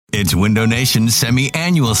It's Window Nation's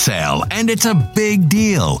semi-annual sale, and it's a big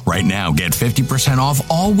deal. Right now, get 50% off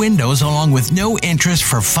all windows along with no interest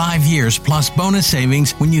for 5 years plus bonus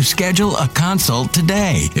savings when you schedule a consult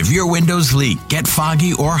today. If your windows leak, get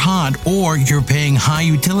foggy or hot, or you're paying high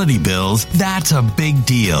utility bills, that's a big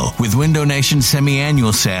deal. With Window Nation's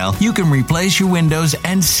semi-annual sale, you can replace your windows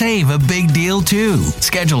and save a big deal too.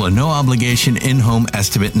 Schedule a no-obligation in-home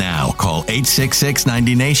estimate now. Call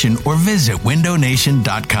 866-90-NATION or visit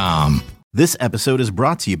windownation.com. This episode is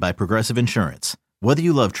brought to you by Progressive Insurance. Whether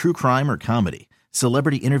you love true crime or comedy,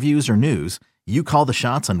 celebrity interviews or news, you call the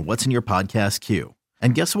shots on what's in your podcast queue.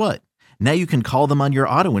 And guess what? Now you can call them on your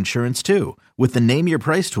auto insurance too with the Name Your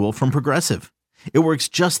Price tool from Progressive. It works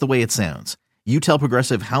just the way it sounds. You tell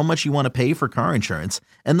Progressive how much you want to pay for car insurance,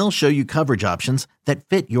 and they'll show you coverage options that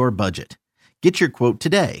fit your budget. Get your quote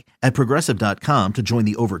today at Progressive.com to join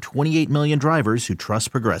the over 28 million drivers who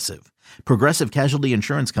trust Progressive. Progressive Casualty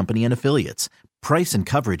Insurance Company and Affiliates. Price and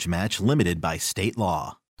coverage match limited by state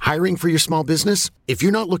law. Hiring for your small business? If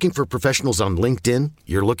you're not looking for professionals on LinkedIn,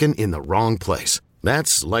 you're looking in the wrong place.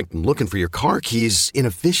 That's like looking for your car keys in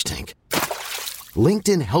a fish tank.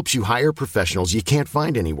 LinkedIn helps you hire professionals you can't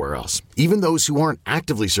find anywhere else, even those who aren't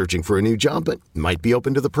actively searching for a new job but might be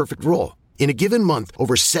open to the perfect role. In a given month,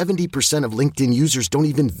 over 70% of LinkedIn users don't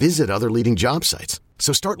even visit other leading job sites.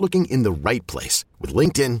 So start looking in the right place. With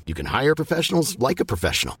LinkedIn, you can hire professionals like a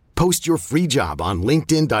professional. Post your free job on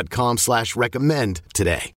linkedin.com/recommend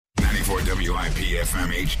today. 94 WIP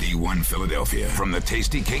FM HD1 Philadelphia. From the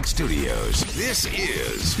Tasty Cake Studios, this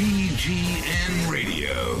is BGN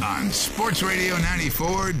Radio on Sports Radio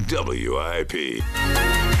 94 WIP.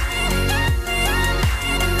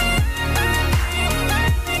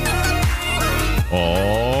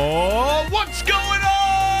 Oh, what's going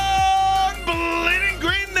on, Bleeding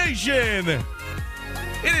Green Nation?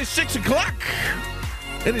 It is 6 o'clock.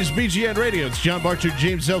 It is BGN Radio. It's John Barcher,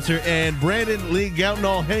 James Zeltzer, and Brandon Lee Gouton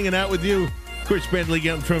all hanging out with you. Of course, Brandon Lee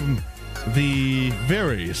Gouton from the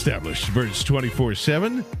very established Birds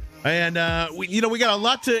 24/7. And, we got a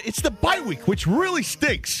lot to – it's the bye week, which really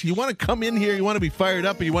stinks. You want to come in here, you want to be fired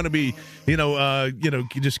up, and you want to be,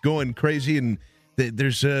 just going crazy, and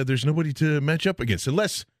there's nobody to match up against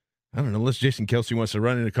unless Jason Kelsey wants to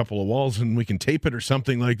run in a couple of walls and we can tape it or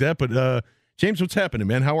something like that. But James, what's happening,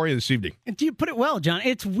 man? How are you this evening? You put it well, John.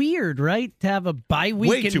 It's weird, right, to have a bye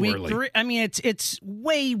week way in too week early. 3. I mean, it's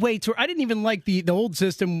way too. I didn't even like the old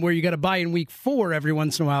system where you got to bye in week 4 every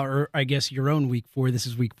once in a while, or I guess your own week 4. This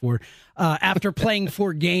is week 4. After playing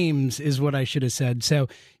 4 games is what I should have said. So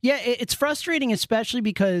yeah, it's frustrating, especially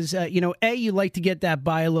because you like to get that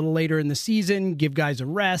bye a little later in the season, give guys a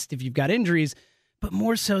rest if you've got injuries. But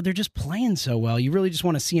more so, they're just playing so well. You really just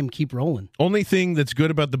want to see them keep rolling. Only thing that's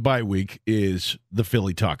good about the bye week is the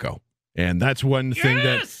Philly taco. And that's one thing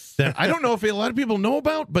that I don't know if a lot of people know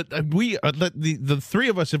about, but the three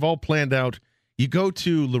of us have all planned out. You go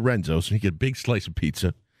to Lorenzo's and you get a big slice of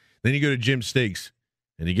pizza. Then you go to Jim's Steaks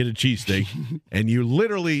and you get a cheesesteak. And you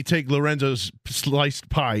literally take Lorenzo's sliced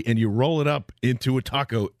pie and you roll it up into a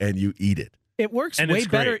taco and you eat it. It works way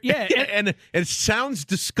better. Yeah. And it sounds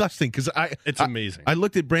disgusting because it's amazing. I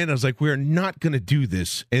looked at Brandon. I was like, we're not going to do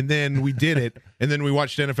this. And then we did it. And then we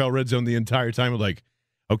watched NFL Red Zone the entire time. We're like,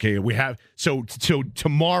 okay, we have. So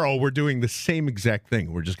tomorrow we're doing the same exact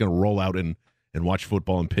thing. We're just going to roll out and watch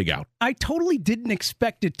football and pig out. I totally didn't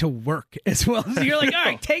expect it to work as well. So you're like, all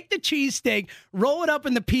right, take the cheesesteak, roll it up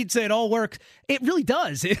in the pizza. It all works. It really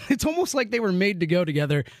does. It's almost like they were made to go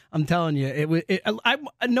together. I'm telling you. I'm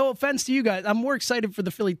no offense to you guys. I'm more excited for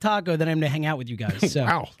the Philly taco than I am to hang out with you guys. So.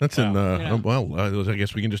 Wow. That's I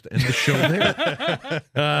guess we can just end the show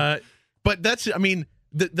there. But that's,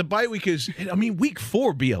 the bye week is, week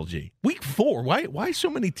 4, BLG. Week 4. Why so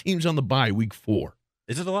many teams on the bye week 4?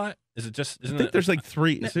 Is it a lot? Is it just? I think there's like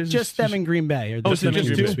 3. Just them in Green Bay. Or just them in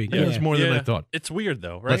Green Bay. Yeah, it's more than I thought. It's weird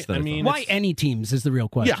though, right? Why any teams is the real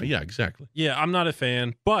question. Yeah, exactly. Yeah, I'm not a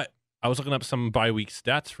fan, but I was looking up some bye week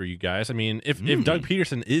stats for you guys. If Doug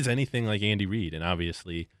Peterson is anything like Andy Reid, and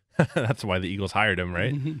obviously that's why the Eagles hired him,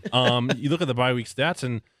 right? You look at the bye week stats,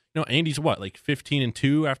 and Andy's what, like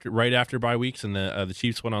 15-2 right after bye weeks, and the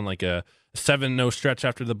Chiefs went on like a 7-0 stretch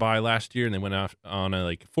after the bye last year, and they went out on a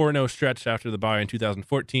 4-0 stretch after the bye in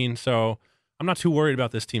 2014. So I'm not too worried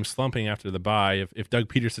about this team slumping after the bye if Doug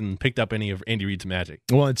Peterson picked up any of Andy Reid's magic.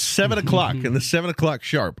 Well, it's 7 o'clock, and the 7 o'clock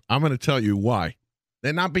sharp. I'm going to tell you why.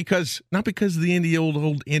 And not because of the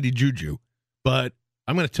old Andy Juju, but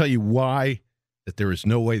I'm going to tell you why that there is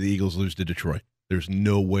no way the Eagles lose to Detroit. There's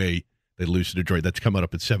no way they lose to Detroit. That's coming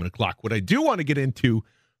up at 7 o'clock. What I do want to get into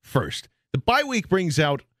first, the bye week brings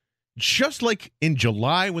out just like in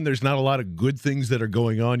July when there's not a lot of good things that are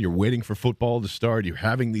going on, you're waiting for football to start, you're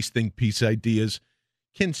having these think piece ideas.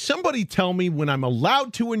 Can somebody tell me when I'm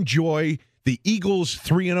allowed to enjoy the Eagles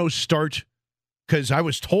 3-0 start? Because I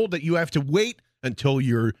was told that you have to wait until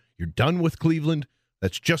you're done with Cleveland.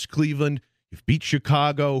 That's just Cleveland. You've beat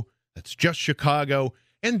Chicago. That's just Chicago.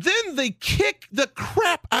 And then they kick the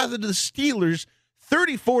crap out of the Steelers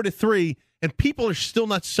 34-3, and people are still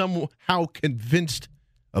not somehow convinced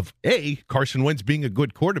of A, Carson Wentz being a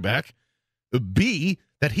good quarterback, B,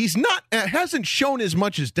 that he's not hasn't shown as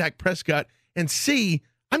much as Dak Prescott, and C,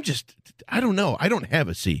 I don't know. I don't have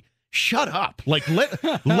a C. Shut up. Like,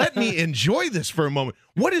 let me enjoy this for a moment.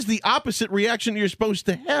 What is the opposite reaction you're supposed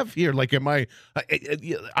to have here? Like,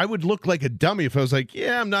 I would look like a dummy if I was like,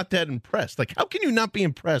 yeah, I'm not that impressed. Like, how can you not be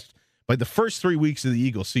impressed by the first 3 weeks of the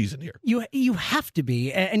Eagles season here? You have to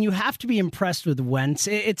be, and you have to be impressed with Wentz.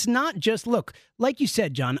 It's not just, look, like you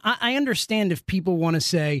said, John, I understand if people want to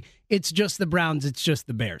say it's just the Browns, it's just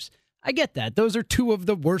the Bears. I get that. Those are two of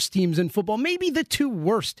the worst teams in football, maybe the two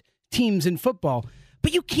worst teams in football.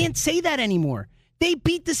 But you can't say that anymore. They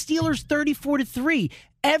beat the Steelers 34-3.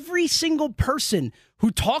 Every single person who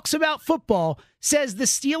talks about football says the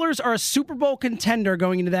Steelers are a Super Bowl contender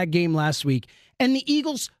going into that game last week, and the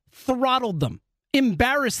Eagles throttled them,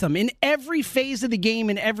 embarrassed them in every phase of the game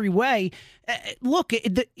in every way. Look,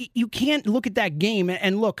 you can't look at that game,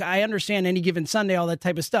 and look, I understand any given Sunday, all that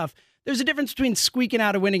type of stuff. There's a difference between squeaking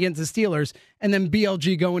out a win against the Steelers and then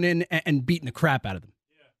BLG going in and beating the crap out of them.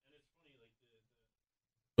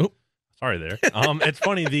 Sorry there. It's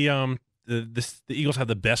funny. The Eagles have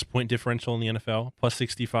the best point differential in the NFL, plus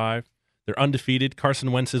 65. They're undefeated.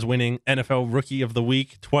 Carson Wentz is winning NFL Rookie of the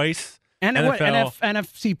Week twice. And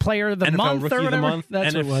NFC Player of the NFL Month Rookie or whatever. of the Month.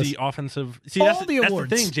 That's NFC Offensive. See, all the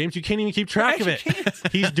awards. That's the thing, James. You can't even keep track of it.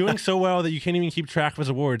 He's doing so well that you can't even keep track of his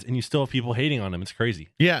awards, and you still have people hating on him. It's crazy.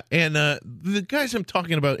 Yeah, and the guys I'm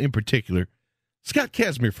talking about in particular, Scott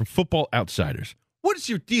Casimir from Football Outsiders. What is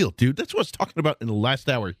your deal, dude? That's what I was talking about in the last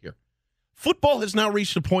hour here. Football has now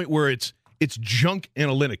reached a point where it's junk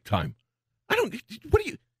analytic time.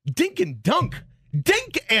 Dink and dunk.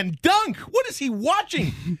 Dink and dunk. What is he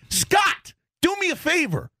watching? Scott, do me a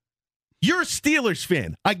favor. You're a Steelers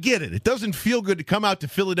fan. I get it. It doesn't feel good to come out to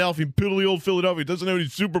Philadelphia, piddly old Philadelphia. It doesn't have any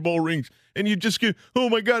Super Bowl rings. And you just go, oh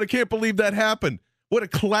my God, I can't believe that happened. What a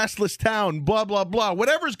classless town, blah, blah, blah.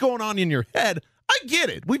 Whatever's going on in your head, I get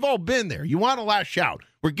it. We've all been there. You want to lash out.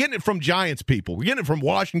 We're getting it from Giants people. We're getting it from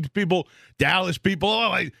Washington people, Dallas people.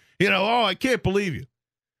 I can't believe you.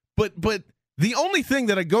 But the only thing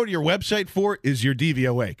that I go to your website for is your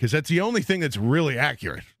DVOA, because that's the only thing that's really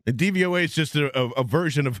accurate. And DVOA is just a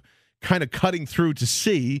version of kind of cutting through to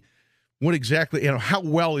see what exactly, how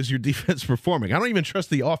well is your defense performing. I don't even trust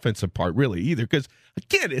the offensive part really either, because,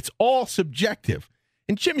 again, it's all subjective.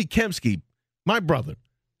 And Jimmy Kempski, my brother,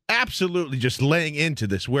 absolutely just laying into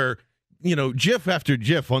this where, GIF after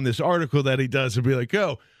GIF on this article that he does will be like,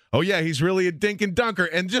 oh yeah, he's really a dink and dunker,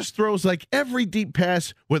 and just throws like every deep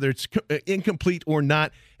pass, whether it's incomplete or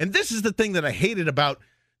not. And this is the thing that I hated about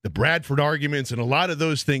the Bradford arguments and a lot of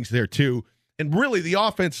those things there too. And really the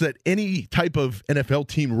offense that any type of NFL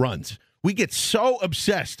team runs. We get so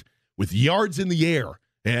obsessed with yards in the air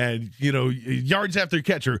and, yards after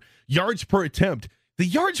catch or yards per attempt. The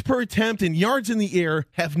yards per attempt and yards in the air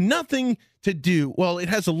have nothing to do. Well, it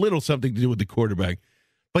has a little something to do with the quarterback,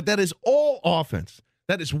 but that is all offense.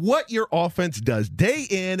 That is what your offense does day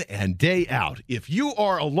in and day out. If you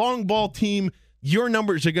are a long ball team, your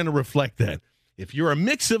numbers are going to reflect that. If you're a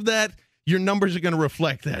mix of that, your numbers are going to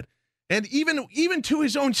reflect that. And even to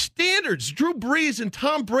his own standards, Drew Brees and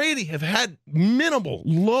Tom Brady have had minimal,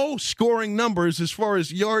 low-scoring numbers as far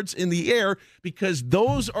as yards in the air because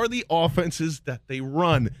those are the offenses that they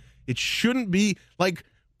run. It shouldn't be like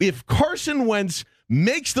if Carson Wentz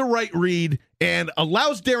makes the right read and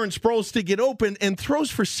allows Darren Sproles to get open and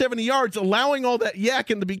throws for 70 yards, allowing all that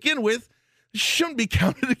yakking to begin with, shouldn't be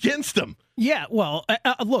counted against him. Yeah, well,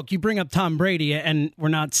 look, you bring up Tom Brady, and we're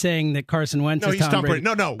not saying that Carson Wentz is Tom Brady.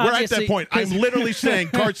 No, we're obviously, at that point. I'm literally saying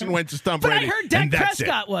Carson Wentz is Tom Brady. But I heard Dak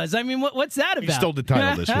Prescott was. I mean, what's that about? He stole the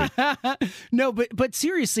title this week. No, but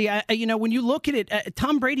seriously, when you look at it,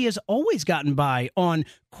 Tom Brady has always gotten by on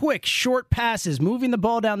quick, short passes, moving the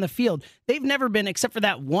ball down the field. They've never been, except for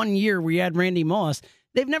that 1 year where you had Randy Moss,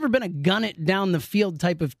 they've never been a gun it down the field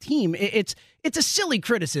type of team. It's a silly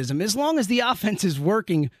criticism. As long as the offense is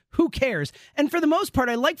working, who cares? And for the most part,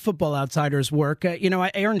 I like Football Outsiders' work.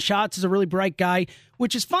 Aaron Schatz is a really bright guy,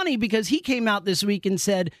 which is funny because he came out this week and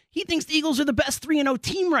said he thinks the Eagles are the best 3-0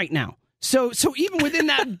 team right now. So even within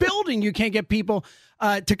that building, you can't get people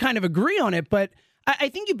to kind of agree on it. But I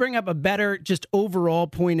think you bring up a better just overall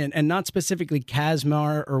point, and not specifically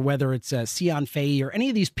Kazmar or whether it's Sion Fei or any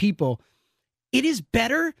of these people. It is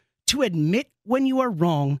better to admit when you are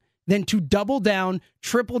wrong than to double down,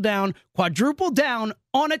 triple down, quadruple down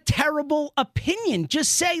on a terrible opinion.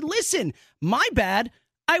 Just say, listen, my bad.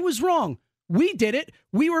 I was wrong. We did it.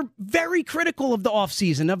 We were very critical of the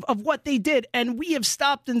offseason, of what they did. And we have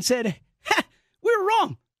stopped and said, we were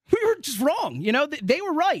wrong. We were just wrong. They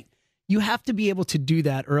were right. You have to be able to do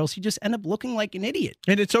that, or else you just end up looking like an idiot.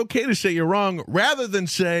 And it's okay to say you're wrong rather than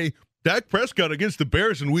say Dak Prescott against the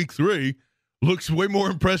Bears in week 3 looks way more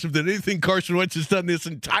impressive than anything Carson Wentz has done this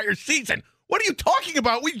entire season. What are you talking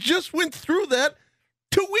about? We just went through that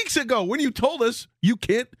 2 weeks ago when you told us you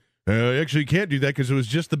can't do that because it was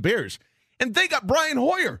just the Bears. And they got Brian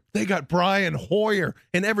Hoyer.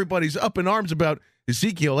 And everybody's up in arms about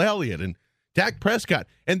Ezekiel Elliott and Dak Prescott.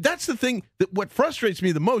 And that's the thing that what frustrates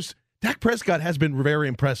me the most. Dak Prescott has been very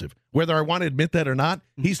impressive. Whether I want to admit that or not,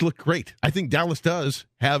 he's looked great. I think Dallas does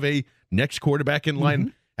have a next quarterback in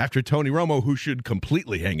line after Tony Romo, who should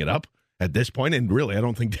completely hang it up at this point. And really, I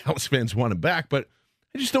don't think Dallas fans want him back, but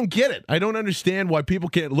I just don't get it. I don't understand why people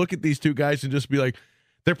can't look at these two guys and just be like,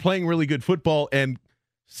 they're playing really good football. And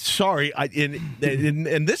sorry,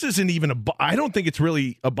 and this isn't even I don't think it's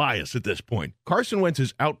really a bias at this point. Carson Wentz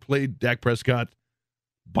has outplayed Dak Prescott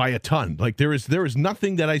by a ton. Like there is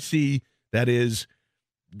nothing that I see that is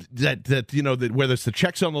that whether it's the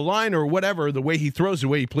checks on the line or whatever, the way he throws, the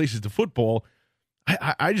way he places the football,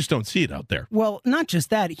 I just don't see it out there. Well, not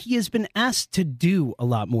just that, he has been asked to do a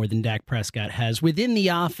lot more than Dak Prescott has within the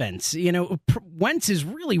offense. Wentz is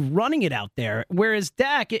really running it out there, whereas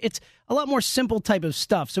Dak, it's a lot more simple type of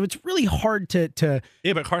stuff. So it's really hard to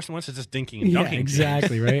Yeah, but Carson Wentz is just dinking and dunking. Yeah,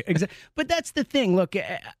 exactly, right? Exactly. But that's the thing. Look,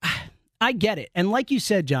 I get it. And like you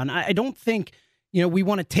said, John, I don't think, we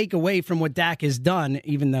want to take away from what Dak has done,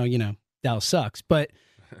 even though, Dallas sucks. But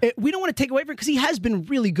we don't want to take away from it because he has been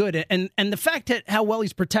really good. And the fact that how well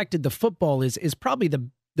he's protected the football is probably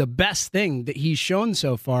the best thing that he's shown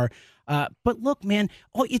so far. But look, man,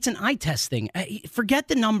 it's an eye test thing. Forget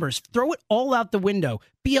the numbers. Throw it all out the window.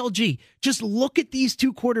 BLG, just look at these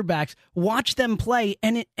two quarterbacks, watch them play,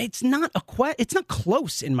 and it's not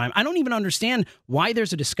close in my mind. I don't even understand why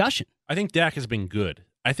there's a discussion. I think Dak has been good.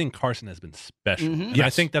 I think Carson has been special. Mm-hmm. Yes. I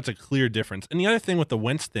think that's a clear difference. And the other thing with the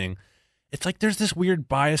Wentz thing, it's like there's this weird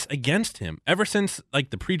bias against him. Ever since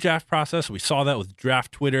like the pre-draft process, we saw that with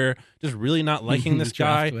draft Twitter, just really not liking this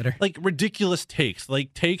guy. Twitter. Like ridiculous takes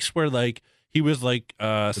where like he was like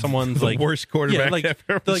someone's the like worst quarterback like,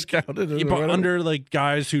 ever like, scouted. Under like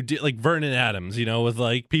guys who did like Vernon Adams, with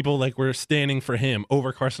like people like were standing for him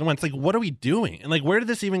over Carson Wentz. Like, what are we doing? And like, where did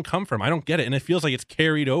this even come from? I don't get it. And it feels like it's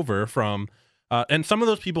carried over from. And some of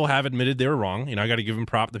those people have admitted they were wrong. I got to give them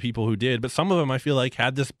prop, the people who did. But some of them, I feel like,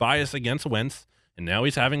 had this bias against Wentz, and now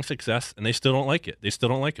he's having success, and they still don't like it. They still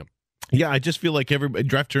don't like him. Yeah, I just feel like every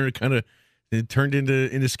draft turner kind of turned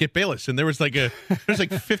into Skip Bayless, and there was like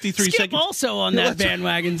 53 Skip seconds. also on that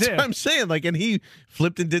bandwagon too. That's what I'm saying, and he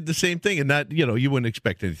flipped and did the same thing, and that you wouldn't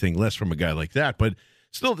expect anything less from a guy like that. But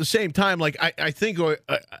still, at the same time, I think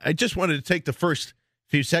I just wanted to take the first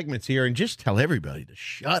few segments here and just tell everybody to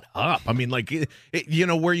shut up. I mean,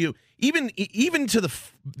 where you even to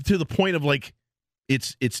the point of like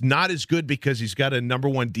it's not as good because he's got a number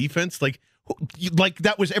one defense. Like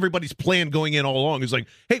that was everybody's plan going in all along. It's like,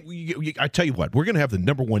 hey, I tell you what, we're going to have the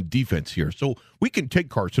number one defense here, so we can take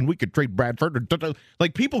Carson, we could trade Bradford.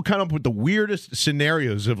 Like people come up with the weirdest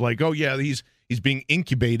scenarios of like, oh yeah, he's being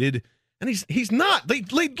incubated. And he's not. They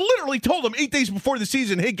literally told him 8 days before the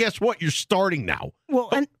season, hey, guess what? You're starting now. Well,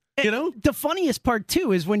 and the funniest part,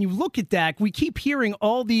 too, is when you look at Dak, we keep hearing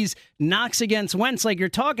all these knocks against Wentz like you're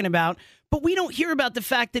talking about, but we don't hear about the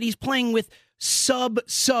fact that he's playing with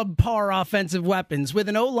subpar offensive weapons, with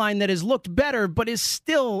an O-line that has looked better but is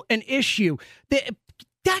still an issue.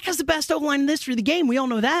 Dak has the best O-line in the history of the game. We all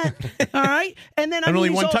know that. All right? And then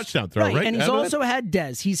only one touchdown throw, right? And he's also had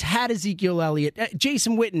Dez. He's had Ezekiel Elliott,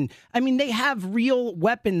 Jason Witten. I mean, they have real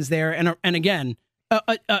weapons there. And again,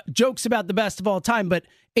 jokes about the best of all time, but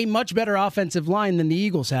a much better offensive line than the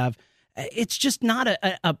Eagles have. It's just not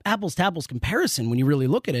a apples-to-apples comparison when you really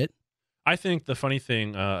look at it. I think the funny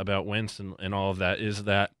thing about Wentz and all of that is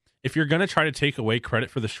that if you're going to try to take away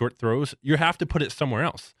credit for the short throws, you have to put it somewhere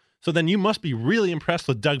else. So then you must be really impressed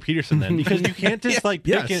with Doug Peterson then, because you can't just pick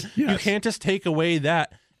it. You can't just take away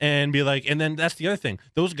that and be like, and then that's the other thing.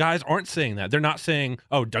 Those guys aren't saying that. They're not saying,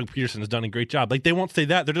 oh, Doug Peterson has done a great job. Like they won't say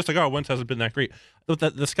that. They're just like, oh, Wentz hasn't been that great.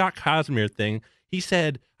 The Scott Kazmir thing, he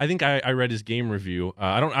said, I think I read his game review.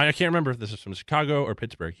 I can't remember if this is from Chicago or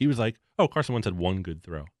Pittsburgh. He was like, oh, Carson Wentz had one good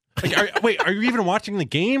throw. Like, are you even watching the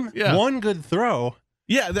game? Yeah. One good throw.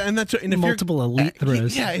 Yeah, and that's and if Multiple elite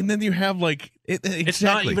throws. Yeah, and then you have like exactly. It's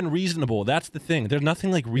not even reasonable. That's the thing. There's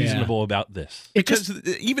nothing like reasonable about this. Because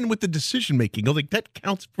even with the decision making, like that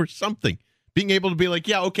counts for something. Being able to be like,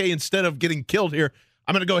 yeah, okay, instead of getting killed here,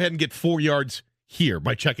 I'm going to go ahead and get 4 yards here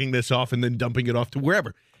by checking this off and then dumping it off to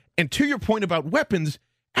wherever. And to your point about weapons,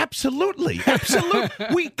 absolutely.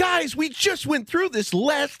 We just went through this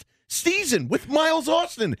last season with Miles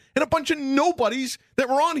Austin and a bunch of nobodies that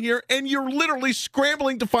were on here, and you're literally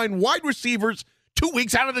scrambling to find wide receivers 2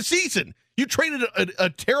 weeks out of the season. You traded a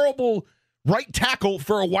terrible right tackle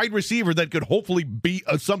for a wide receiver that could hopefully be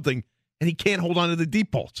something, and he can't hold on to the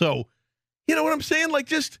deep ball. So, you know what I'm saying?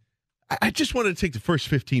 Like, I just wanted to take the first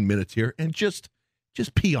 15 minutes here and just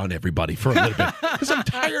pee on everybody for a little bit, because I'm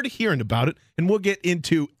tired of hearing about it, and we'll get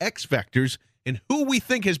into X Factors and who we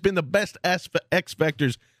think has been the best X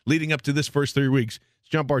Factors leading up to this first 3 weeks. It's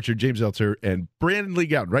John Barcher, James Eltzer, and Brandon Lee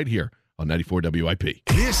Gowton right here on 94 WIP.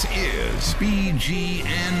 This is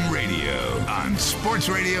BGN Radio on Sports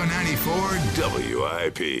Radio 94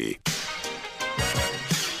 WIP.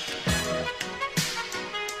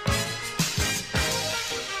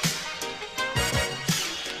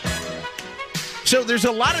 So there's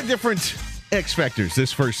a lot of different X Factors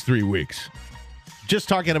this first 3 weeks. Just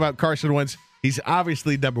talking about Carson Wentz, he's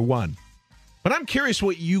obviously number one. But I'm curious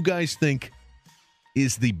what you guys think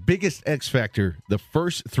is the biggest X Factor the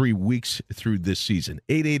first 3 weeks through this season.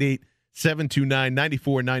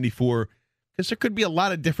 888-729-9494, because there could be a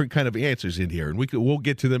lot of different kind of answers in here, and we'll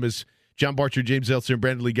get to them as John Barcher, James Eltzer, and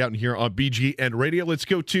Brandon Lee Gowton here on BGN Radio. Let's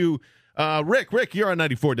go to Rick. Rick, you're on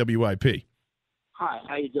 94 WIP. Hi,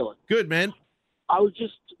 how you doing? Good, man. I was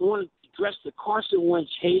just want to address the Carson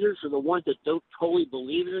Wentz haters, or the ones that don't totally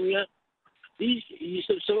believe in him yet. You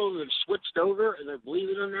said some of them have switched over and they're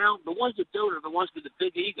believing him now. The ones that don't are the ones with the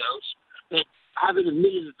big egos that haven't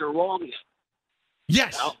admitted that they're wrong yet.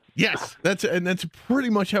 Yes, You know? yes. That's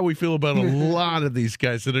pretty much how we feel about a lot of these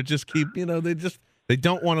guys that are just they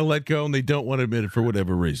don't want to let go and they don't want to admit it for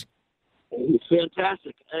whatever reason. It's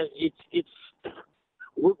fantastic.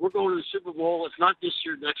 We're going to the Super Bowl. It's not this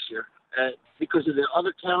year, next year, because of the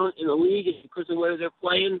other talent in the league and because of the way they're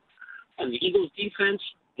playing and the Eagles' defense.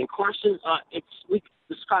 And Carson, the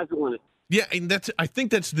sky's the limit. Yeah, and I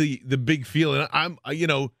think that's the big feeling. I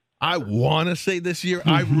want to say this year,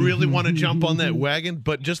 I really want to jump on that wagon,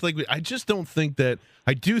 but I just don't think that.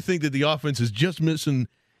 I do think that the offense is just missing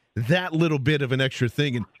that little bit of an extra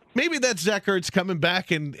thing, and maybe that's Zach Ertz coming back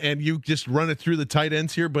and you just run it through the tight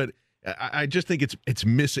ends here, but I just think it's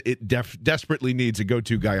missing. It desperately needs a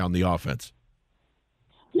go-to guy on the offense.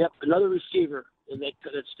 Yep, another receiver that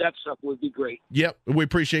steps up would be great. Yep, we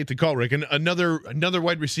appreciate the call, Rick. And another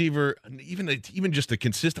wide receiver, even just a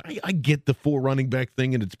consistent. I get the 4 running back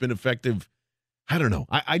thing, and it's been effective. I don't know.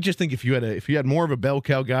 I just think if you had more of a bell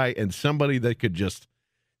cow guy and somebody that could just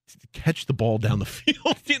catch the ball down the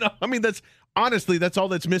field, that's all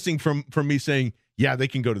that's missing from me saying, yeah, they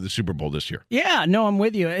can go to the Super Bowl this year. Yeah, no, I'm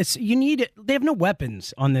with you. They have no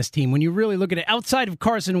weapons on this team. When you really look at it, outside of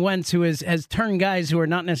Carson Wentz, who has turned guys who are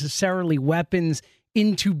not necessarily weapons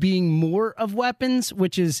into being more of weapons,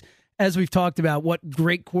 which is, as we've talked about, what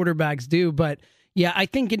great quarterbacks do. But yeah, I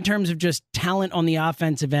think in terms of just talent on the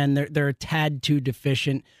offensive end, they're a tad too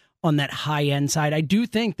deficient on that high end side. I do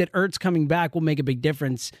think that Ertz coming back will make a big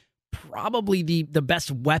difference. Probably the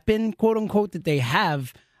best weapon, quote unquote, that they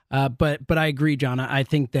have. But I agree, John. I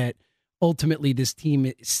think that ultimately this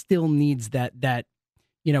team still needs that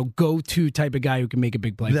go-to type of guy who can make a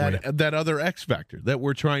big play for you. That other X factor that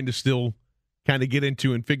we're trying to still kind of get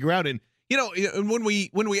into and figure out. And when we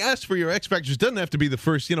ask for your X factors, it doesn't have to be the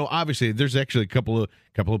first. Obviously there's actually a couple of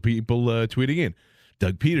people tweeting in.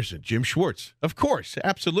 Doug Peterson, Jim Schwartz, of course,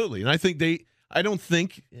 absolutely. And I think I don't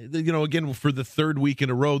think again for the third week in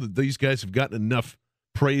a row that these guys have gotten enough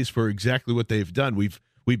praise for exactly what they've done. We've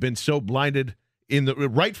been so blinded,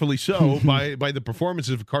 rightfully so, by the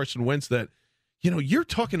performances of Carson Wentz that, you're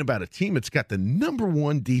talking about a team that's got the number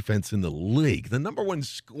one defense in the league, the number one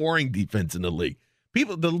scoring defense in the league.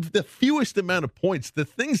 People, the fewest amount of points, the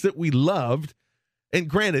things that we loved. And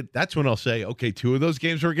granted, that's when I'll say, okay, 2 of those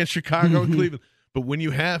games were against Chicago and Cleveland. But when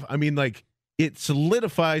you have, it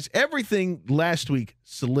solidifies everything last week,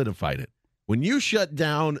 solidified it. When you shut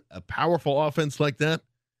down a powerful offense like that,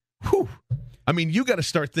 whew. You got to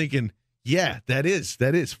start thinking, yeah, that is.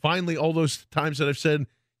 Finally, all those times that I've said,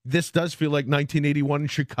 this does feel like 1981 in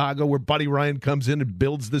Chicago where Buddy Ryan comes in and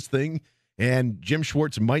builds this thing, and Jim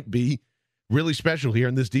Schwartz might be really special here,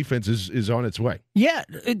 and this defense is on its way. Yeah,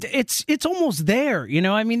 it's almost there.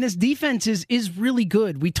 This defense is really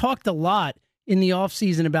good. We talked a lot in the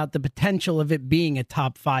offseason about the potential of it being a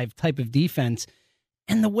top 5 type of defense.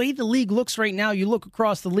 And the way the league looks right now, you look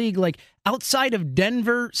across the league, like outside of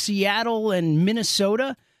Denver, Seattle, and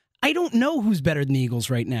Minnesota, I don't know who's better than the Eagles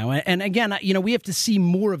right now. And again, we have to see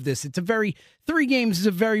more of this. 3 games is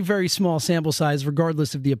a very, very small sample size,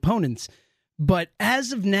 regardless of the opponents. But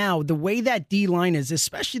as of now, the way that D-line is,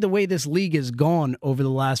 especially the way this league has gone over the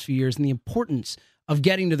last few years and the importance of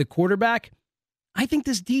getting to the quarterback, I think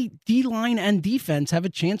this D-line and defense have a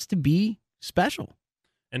chance to be special.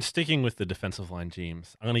 And sticking with the defensive line,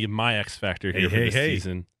 James, I'm going to give my X factor here for this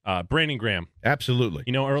season. Brandon Graham. Absolutely.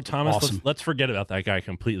 Earl Thomas, awesome. let's forget about that guy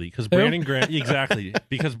completely. Because Brandon Graham, exactly.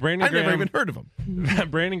 Because Brandon Graham. I never even heard of him.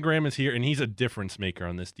 Brandon Graham is here, and he's a difference maker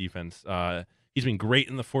on this defense. He's been great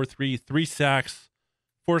in the 4-3, 3 sacks,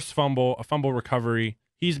 forced fumble, a fumble recovery.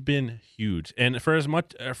 He's been huge. And for as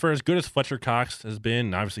good as Fletcher Cox has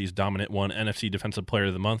been, obviously he's dominant, won NFC Defensive Player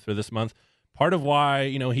of the Month for this month. Part of why,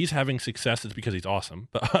 he's having success is because he's awesome.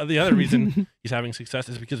 But the other reason he's having success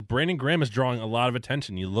is because Brandon Graham is drawing a lot of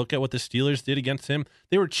attention. You look at what the Steelers did against him.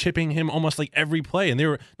 They were chipping him almost like every play, and they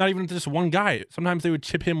were not even just one guy. Sometimes they would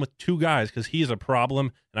chip him with 2 guys because he is a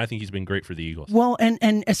problem, and I think he's been great for the Eagles. Well,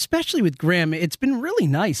 and especially with Graham, it's been really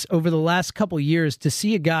nice over the last couple of years to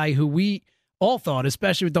see a guy who we all thought,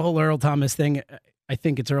 especially with the whole Earl Thomas thing, I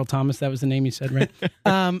think it's Earl Thomas. That was the name you said,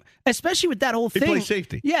 right? Especially with that whole thing. He plays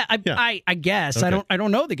safety. Yeah, I guess. Okay. I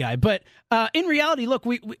don't know the guy, but in reality, look,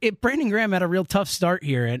 Brandon Graham had a real tough start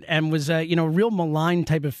here and was a real maligned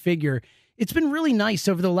type of figure. It's been really nice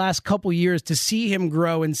over the last couple years to see him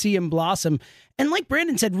grow and see him blossom. And like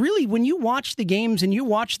Brandon said, really, when you watch the games and you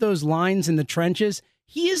watch those lines in the trenches,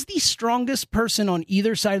 he is the strongest person on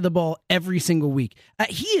either side of the ball every single week.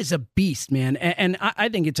 He is a beast, man, and I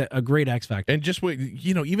think it's a great X factor. And just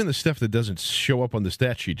even the stuff that doesn't show up on the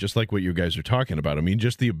stat sheet, just like what you guys are talking about. I mean,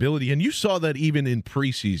 just the ability, and you saw that even in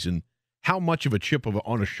preseason, how much of a chip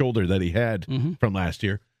on a shoulder that he had from last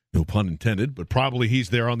year. No pun intended, but probably he's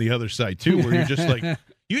there on the other side too, where you're just like,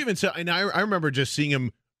 you even said, and I remember just seeing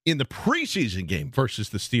him in the preseason game versus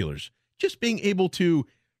the Steelers, just being able to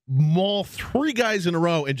maul 3 guys in a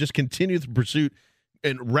row and just continue the pursuit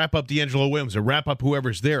and wrap up D'Angelo Williams or wrap up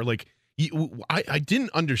whoever's there. Like, I didn't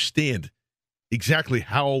understand exactly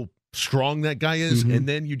how strong that guy is, and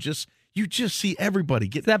then you just see everybody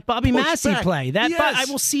get that Bobby Massey back. play. I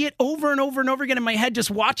will see it over and over and over again in my head,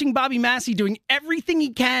 just watching Bobby Massey doing everything he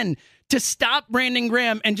can to stop Brandon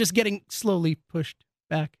Graham and just getting slowly pushed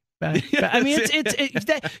back. I mean, it's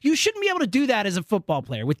that you shouldn't be able to do that as a football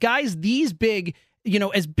player with guys these big.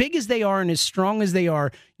 As big as they are and as strong as they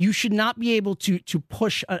are, you should not be able to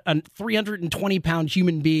push a 320-pound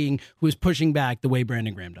human being who is pushing back the way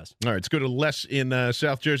Brandon Graham does. All right, let's go to Les in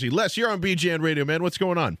South Jersey. Les, you're on BGN Radio, man. What's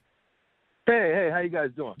going on? Hey, how you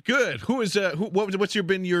guys doing? Good. What's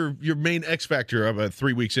been your main X factor of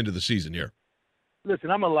 3 weeks into the season here?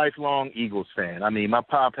 Listen, I'm a lifelong Eagles fan. I mean, my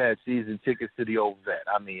pop had season tickets to the old vet.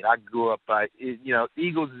 I mean, I grew up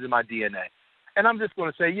Eagles is in my DNA. And I'm just going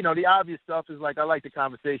to say, the obvious stuff is like I like the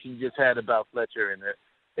conversation you just had about Fletcher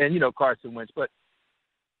and Carson Wentz. But,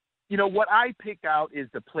 what I pick out is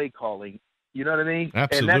the play calling. You know what I mean?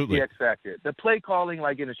 Absolutely. And that's the X factor. The play calling,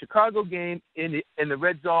 like in the Chicago game, in the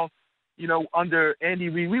red zone, under Andy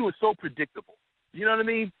Reid, we were so predictable. You know what I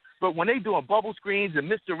mean? But when they doing bubble screens and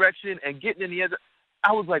misdirection and getting in the end,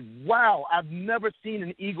 I was like, wow, I've never seen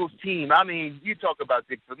an Eagles team. I mean, you talk about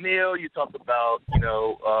Dick Vermeil, you talk about,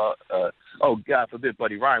 oh, God forbid,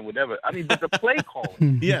 Buddy Ryan, whatever. I mean, but the play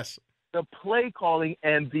calling. Yes. The play calling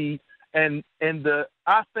and the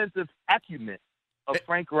offensive acumen of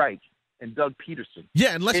Frank Reich and Doug Peterson.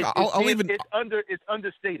 Yeah, and it's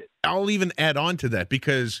understated. I'll even add on to that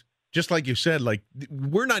because just like you said, like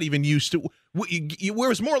we're not even used to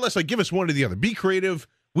where it's more or less like give us one or the other. Be creative.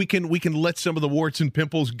 We can let some of the warts and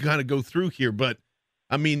pimples kind of go through here, but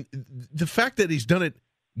I mean the fact that he's done it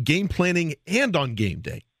game planning and on game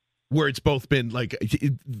day, where it's both been like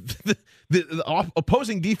the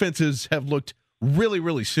opposing defenses have looked really,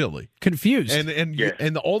 really silly, confused,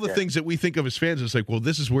 and all the things that we think of as fans is like, well,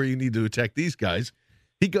 this is where you need to attack these guys.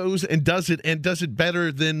 He goes and does it better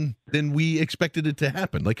than we expected it to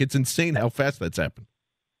happen. Like it's insane how fast that's happened.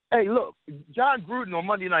 Hey, look, John Gruden on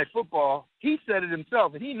Monday Night Football, he said it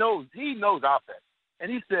himself, and he knows offense.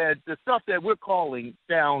 And he said the stuff that we're calling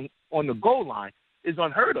down on the goal line is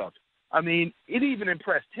unheard of. I mean, it even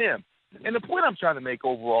impressed him. And the point I'm trying to make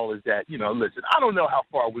overall is that, listen, I don't know how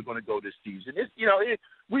far we're going to go this season.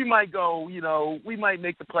 We might go, we might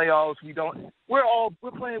make the playoffs. We don't.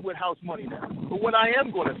 We're playing with house money now. But what I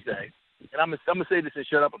am going to say, and I'm going to say this and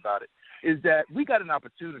shut up about it, is that we got an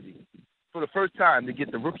opportunity for the first time to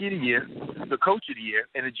get the Rookie of the Year, the Coach of the Year,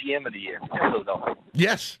 and the GM of the Year in Philadelphia.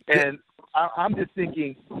 Yes. And I'm just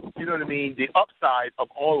thinking, you know what I mean, the upside of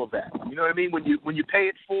all of that. You know what I mean? When you pay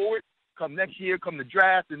it forward, come next year, come the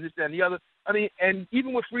draft, and this, that, and the other. I mean, and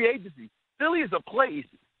even with free agency, Philly is a place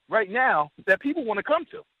right now that people want to come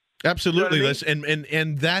to. Absolutely. You know what I mean?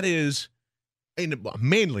 And that is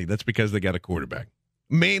mainly that's because they got a quarterback.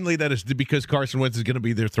 Mainly that is because Carson Wentz is going to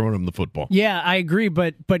be there throwing him the football. Yeah, I agree.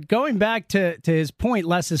 But going back to his point,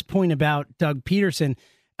 Les's point about Doug Peterson,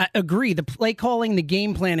 I agree. The play calling, the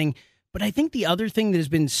game planning. But I think the other thing that has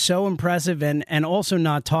been so impressive and also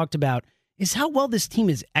not talked about is how well this team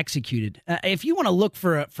is executed. If you want to look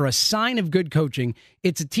for a sign of good coaching,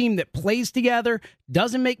 it's a team that plays together,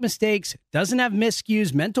 doesn't make mistakes, doesn't have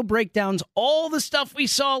miscues, mental breakdowns, all the stuff we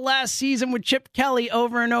saw last season with Chip Kelly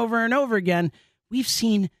over and over and over again. We've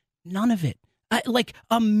seen none of it. Like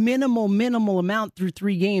a minimal amount through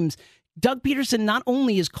 3 games. Doug Peterson not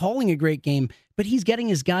only is calling a great game, but he's getting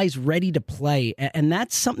his guys ready to play. And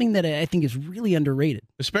that's something that I think is really underrated.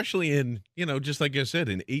 Especially in, just like I said,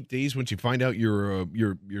 in 8 days, once you find out your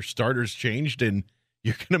starters changed and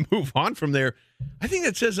you're going to move on from there. I think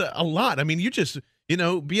that says a lot. I mean, you just,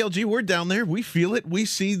 BLG, we're down there. We feel it. We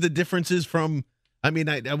see the differences from, I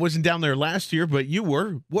wasn't down there last year, but you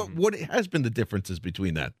were. What has been the differences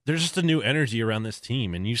between that? There's just a new energy around this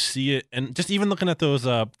team, and you see it. And just even looking at those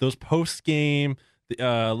post game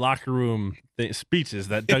locker room speeches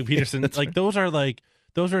that Doug Peterson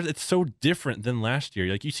it's so different than last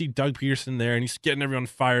year. Like you see Doug Peterson there, and he's getting everyone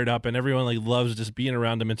fired up, and everyone loves just being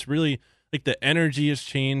around him. It's really the energy has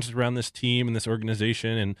changed around this team and this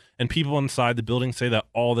organization, and people inside the building say that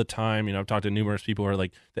all the time. I've talked to numerous people who are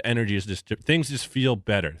like, the energy is just, things just feel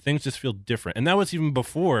better. Things just feel different. And that was even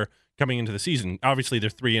before coming into the season. Obviously, they're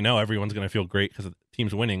 3-0. Everyone's going to feel great because the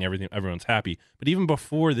team's winning. Everyone's happy. But even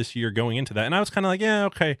before this year going into that, and I was kind of like, yeah,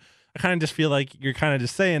 okay. I kind of just feel like you're kind of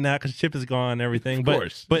just saying that because Chip is gone and everything. Of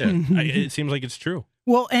course. But it seems like it's true.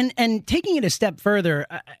 Well, and taking it a step further,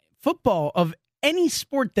 football of any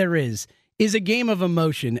sport there is a game of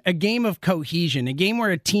emotion, a game of cohesion, a game where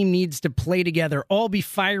a team needs to play together, all be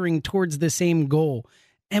firing towards the same goal.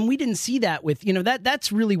 And we didn't see that with,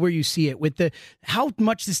 that's really where you see it with how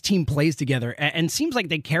much this team plays together and seems like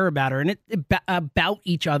they care about her and about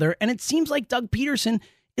each other. And it seems like Doug Peterson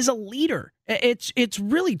is a leader. It's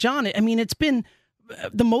really, John, it's been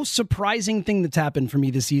the most surprising thing that's happened for me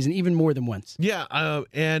this season, even more than once. Yeah.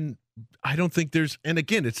 And I don't think and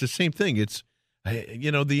again, it's the same thing. It's,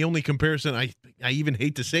 the only comparison, I even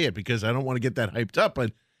hate to say it because I don't want to get that hyped up,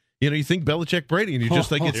 but you think Belichick Brady, and you're just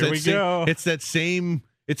like, it's that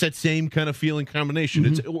same kind of feeling combination.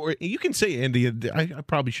 Mm-hmm. Or you can say Andy, I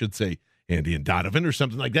probably should say Andy and Donovan or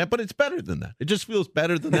something like that, but it's better than that. It just feels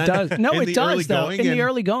better than that. It does. No, it does, though. In the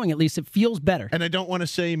early going, at least, it feels better. And I don't want to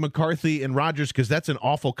say McCarthy and Rodgers because that's an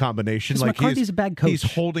awful combination. Like McCarthy's a bad coach.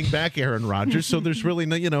 He's holding back Aaron Rodgers, so there's really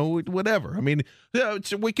no, whatever.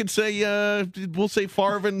 We could say, we'll say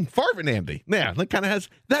Favre and Andy. Yeah, that kind of has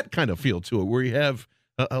that kind of feel to it where you have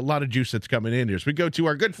a lot of juice that's coming in here. So we go to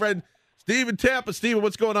our good friend, Steven Tampa. Steven,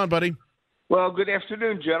 what's going on, buddy? Well, good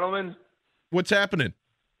afternoon, gentlemen. What's happening?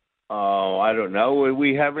 Oh, I don't know. Are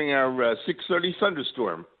we having our 6:30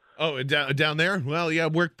 thunderstorm? Oh, down there? Well, yeah,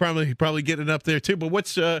 we're probably getting up there too. But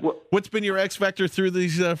what's been your X factor through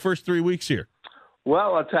these first 3 weeks here?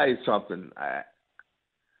 Well, I'll tell you something.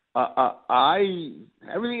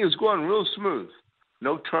 Everything is going real smooth.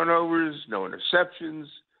 No turnovers, no interceptions.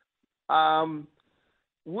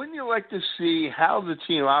 Wouldn't you like to see how the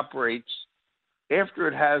team operates after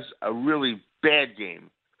it has a really bad game?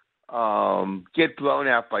 Get blown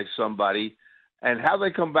out by somebody, and how they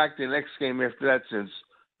come back the next game after that, since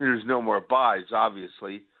there's no more buys,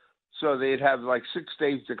 obviously. So they'd have 6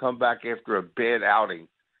 days to come back after a bad outing.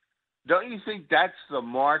 Don't you think that's the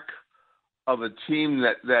mark of a team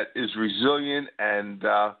that is resilient and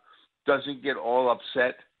doesn't get all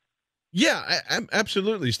upset? Yeah,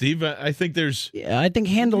 absolutely, Steve. I think there's... Yeah, I think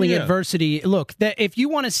handling adversity... Look, that if you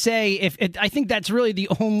want to say... I think that's really the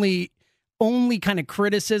only kind of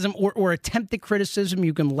criticism or attempt at criticism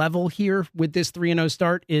you can level here with this 3-0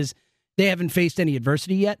 start is they haven't faced any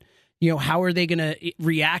adversity yet. How are they going to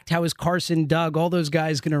react? How is Carson, Doug, all those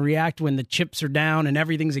guys going to react when the chips are down and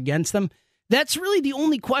everything's against them? That's really the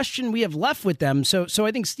only question we have left with them. So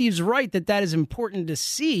I think Steve's right that is important to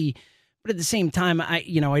see. But at the same time,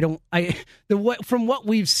 from what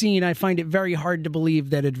we've seen, I find it very hard to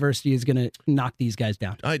believe that adversity is going to knock these guys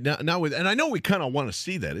down. And I know we kind of want to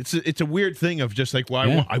see that. It's a weird thing of just like,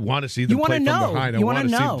 well, I want to see them play from behind. I want to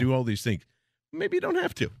see them do all these things. Maybe you don't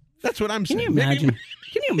have to. That's what I'm saying. Can you imagine?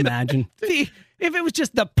 Can you imagine? If it was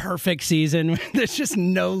just the perfect season, there's just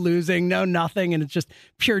no losing, no nothing, and it's just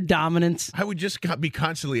pure dominance. I would just be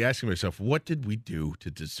constantly asking myself, what did we do to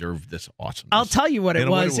deserve this awesomeness? I'll tell you what it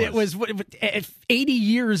was. It was 80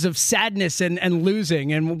 years of sadness and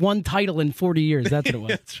losing and one title in 40 years. That's what it was.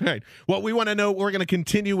 That's right. Well, we want to know, we're going to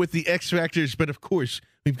continue with the X Factors, but of course,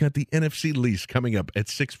 we've got the NFC lease coming up at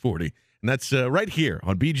 6:40, and that's right here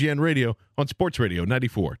on BGN Radio on Sports Radio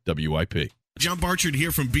 94 WIP. John Barchard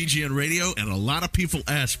here from BGN Radio, and a lot of people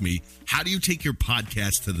ask me, how do you take your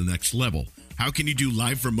podcast to the next level? How can you do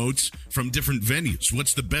live remotes from different venues?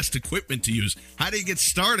 What's the best equipment to use? How do you get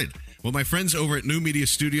started? Well, my friends over at New Media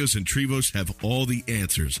Studios and Trivos have all the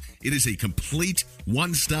answers. It is a complete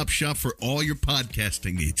one-stop shop for all your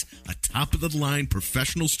podcasting needs. A top-of-the-line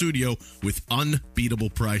professional studio with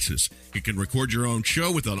unbeatable prices. You can record your own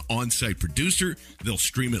show with an on-site producer. They'll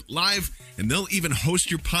stream it live, and they'll even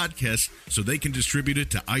host your podcast so they can distribute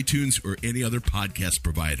it to iTunes or any other podcast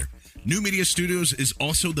provider. New Media Studios is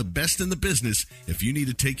also the best in the business if you need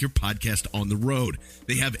to take your podcast on the road.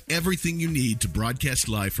 They have everything you need to broadcast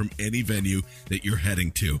live from any venue that you're heading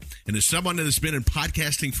to. And as someone that has been in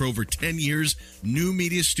podcasting for over 10 years, New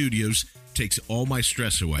Media Studios takes all my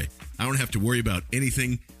stress away. I don't have to worry about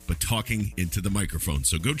anything but talking into the microphone.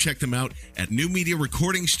 So go check them out at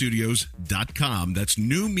newmediarecordingstudios.com. That's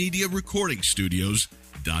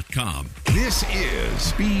newmediarecordingstudios.com. This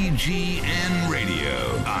is BGN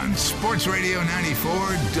Radio on Sports Radio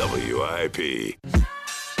 94 WIP.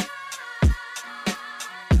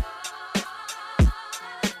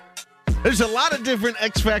 There's a lot of different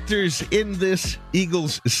X Factors in this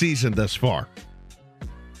Eagles season thus far.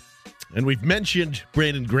 And we've mentioned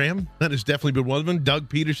Brandon Graham. That has definitely been one of them. Doug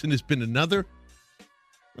Peterson has been another.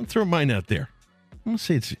 I'll throw mine out there. I'm going to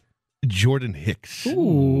say it's Jordan Hicks.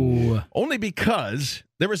 Ooh. Only because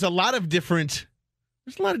there was a lot of different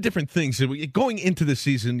things. Going into the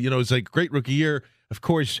season, it's like great rookie year. Of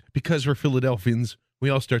course, because we're Philadelphians, we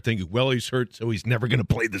all start thinking, well, he's hurt, so he's never going to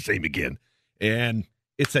play the same again. And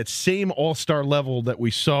it's that same all-star level that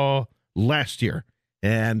we saw last year.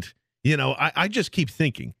 And, I just keep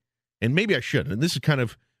thinking, and maybe I shouldn't, and this is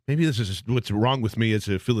what's wrong with me as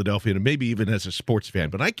a Philadelphian and maybe even as a sports fan,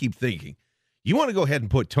 but I keep thinking, you want to go ahead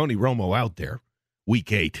and put Tony Romo out there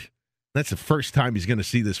week 8. That's the first time he's going to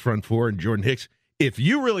see this front four and Jordan Hicks. If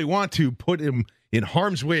you really want to put him in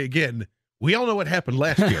harm's way again, we all know what happened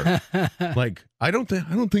last year. I don't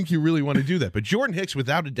think you really want to do that. But Jordan Hicks,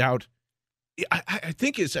 without a doubt, I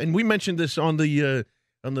think is, and we mentioned this on the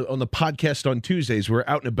podcast on Tuesdays. We're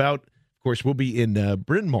out and about. Of course, we'll be in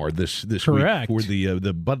Bryn Mawr this Correct. week for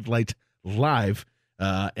the Bud Light Live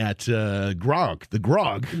at Grog,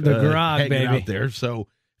 hanging baby, out out there. So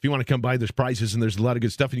if you want to come by, there's prizes and there's a lot of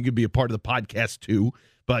good stuff, and you can be a part of the podcast too.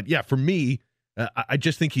 But yeah, for me, I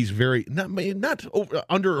just think he's very not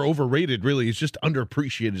under or overrated. Really, he's just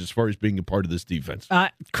underappreciated as far as being a part of this defense.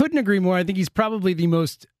 Couldn't agree more. I think he's probably the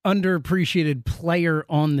most underappreciated player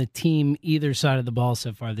on the team, either side of the ball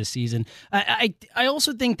so far this season. I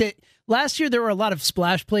also think that last year there were a lot of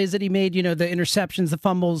splash plays that he made. The interceptions, the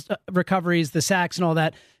fumbles, recoveries, the sacks, and all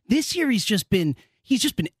that. This year he's just been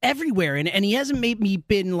everywhere, and he hasn't maybe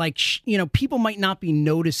been like, people might not be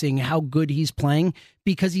noticing how good he's playing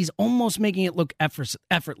because he's almost making it look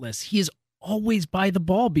effortless. He is always by the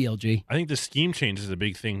ball, BLG. I think the scheme change is a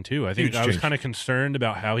big thing too. I think I was kind of concerned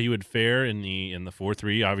about how he would fare in the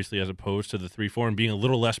 4-3, obviously, as opposed to the 3-4, and being a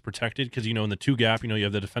little less protected because in the two gap, you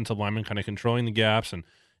have the defensive lineman kind of controlling the gaps, and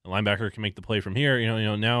the linebacker can make the play from here.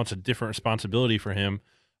 Now it's a different responsibility for him.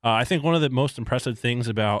 I think one of the most impressive things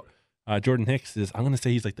about Jordan Hicks is, I'm going to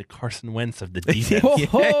say he's like the Carson Wentz of the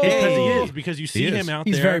defense. Because you see him out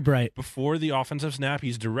there. He's very bright. Before the offensive snap,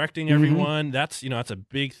 he's directing everyone. That's a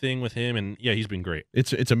big thing with him, and yeah, he's been great.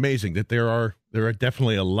 It's amazing that there are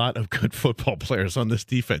definitely a lot of good football players on this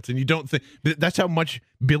defense, and you don't think that's how much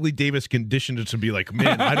Billy Davis conditioned it to be like,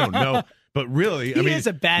 man, I don't know. But really, he is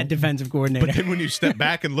a bad defensive coordinator. But then when you step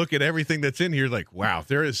back and look at everything that's in here, like, wow,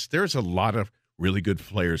 there's a lot of really good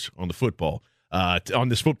players on this football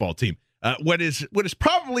team. What is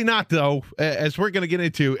probably not, though, as we're going to get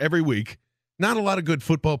into every week, not a lot of good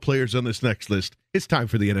football players on this next list. It's time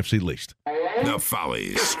for the NFC least. The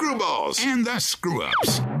Follies, the Screwballs, and the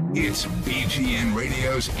Screw-Ups. It's BGN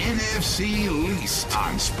Radio's NFC least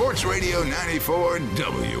on Sports Radio 94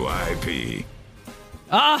 WIP.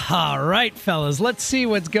 All right, fellas, let's see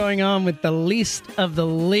what's going on with the least of the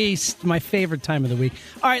least, my favorite time of the week.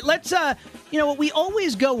 All right, let's, we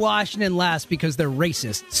always go Washington last because they're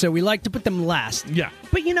racist, so we like to put them last. Yeah.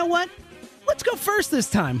 But you know what? let's go first this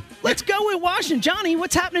time. Let's go with Washington. Johnny,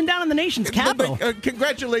 what's happening down in the nation's capital?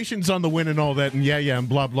 Congratulations on the win and all that, and and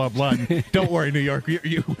blah blah blah. And don't worry, New York,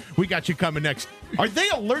 we got you coming next. Are they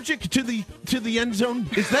allergic to the end zone?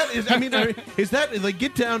 Is that like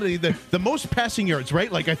get down to the most passing yards,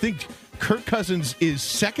 right? Like I think Kirk Cousins is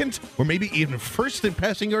second or maybe even first in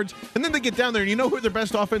passing yards, and then they get down there, and you know who their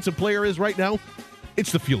best offensive player is right now?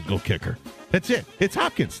 It's the field goal kicker. That's it. It's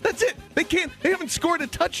Hopkins. That's it. They haven't scored a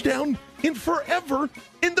touchdown in forever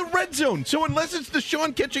in the red zone. So unless it's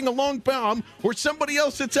Deshaun catching a long bomb or somebody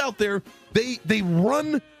else that's out there, they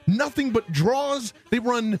run nothing but draws. They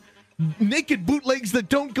run naked bootlegs that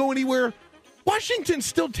don't go anywhere. Washington's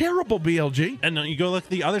still terrible, BLG. And you go look at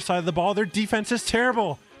the other side of the ball, their defense is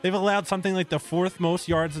terrible. They've allowed something like the fourth most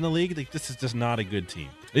yards in the league. Like, this is just not a good team.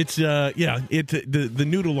 It's the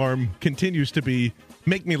noodle arm continues to be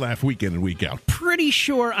make me laugh week in and week out. Pretty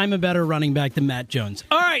sure I'm a better running back than Matt Jones.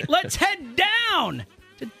 All right, let's head down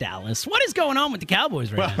to Dallas. What is going on with the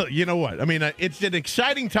Cowboys right now? Well, you know what? I mean, it's an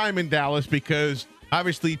exciting time in Dallas because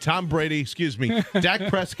obviously Dak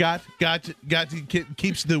Prescott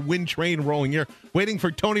keeps the win train rolling here, waiting for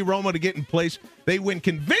Tony Romo to get in place. They win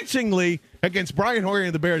convincingly against Brian Hoyer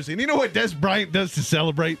and the Bears. And you know what Des Bryant does to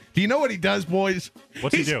celebrate? Do you know what he does, boys?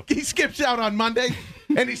 What's he do? He skips out on Monday,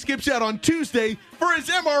 and he skips out on Tuesday for his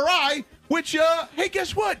MRI, which, hey,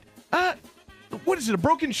 guess what? What is it, a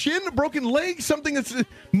broken shin, a broken leg, something that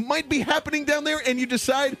might be happening down there, and you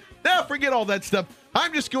decide, forget all that stuff.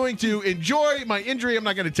 I'm just going to enjoy my injury. I'm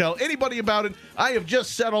not going to tell anybody about it. I have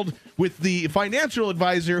just settled with the financial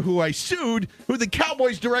advisor who I sued, who the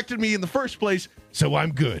Cowboys directed me in the first place, so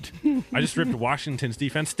I'm good. I just ripped Washington's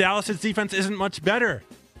defense. Dallas's defense isn't much better.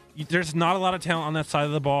 There's not a lot of talent on that side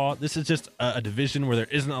of the ball. This is just a division where there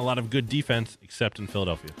isn't a lot of good defense except in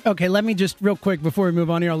Philadelphia. Okay, let me just real quick before we move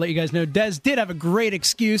on here, I'll let you guys know Des did have a great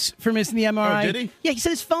excuse for missing the MRI. Oh, did he? Yeah, he said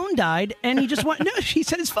his phone died, and he just he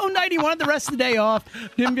said his phone died. He wanted the rest of the day off.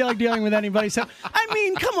 Didn't feel like dealing with anybody. So, I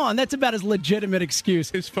mean, come on, that's about as legitimate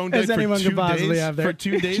excuse his phone died as anyone for 2 could possibly days. have there. For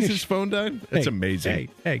 2 days, his phone died. That's amazing.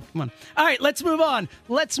 Hey, come on. All right, let's move on.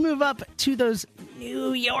 Let's move up to those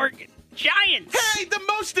New York Giants. Hey, the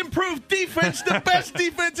most improved defense, the best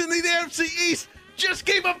defense in the NFC East, just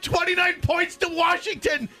gave up 29 points to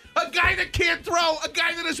Washington. A guy that can't throw, a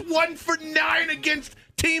guy that is 1 for 9 against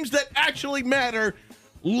teams that actually matter,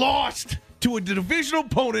 lost to a divisional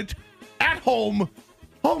opponent at home.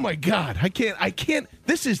 Oh my God, I can't.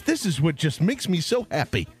 This is what just makes me so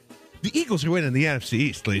happy. The Eagles are winning the NFC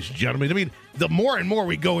East, ladies and gentlemen. I mean, the more and more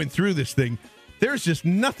we go in through this thing, there's just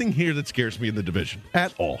nothing here that scares me in the division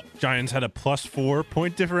at all. Giants had a +4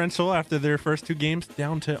 point differential after their first 2 games,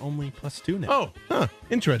 down to only +2 now.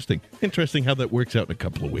 Interesting. Interesting how that works out in a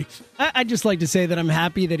couple of weeks. I'd just like to say that I'm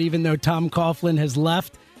happy that even though Tom Coughlin has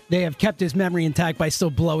left, they have kept his memory intact by still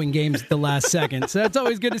blowing games at the last second. So that's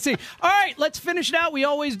always good to see. All right, let's finish it out. We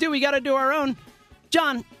always do. We got to do our own.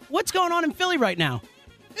 John, what's going on in Philly right now?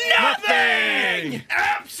 Nothing!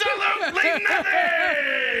 Absolutely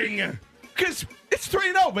nothing! Because it's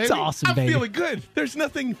 3-0, baby. It's awesome, I'm baby. feeling good. There's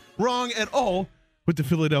nothing wrong at all with the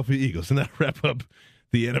Philadelphia Eagles. And that'll wrap up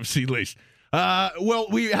the NFC list. Well,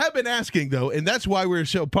 we have been asking, though, and that's why we're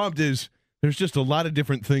so pumped, is there's just a lot of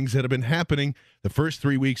different things that have been happening the first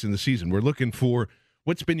 3 weeks in the season. We're looking for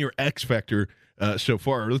what's been your X factor so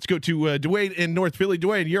far. Let's go to Dwayne in North Philly.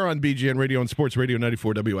 Dwayne, you're on BGN Radio on Sports Radio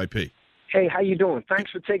 94 WIP. Hey, how you doing? Thanks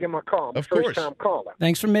for taking my call. Of course. First-time caller.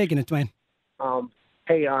 Thanks for making it, Dwayne.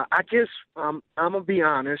 Hey, I'm going to be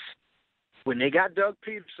honest. When they got Doug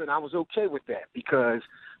Peterson, I was okay with that because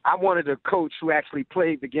I wanted a coach who actually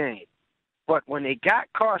played the game. But when they got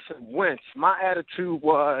Carson Wentz, my attitude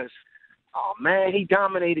was, oh, man, he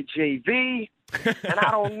dominated JV, and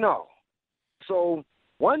I don't know. So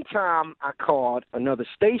one time I called another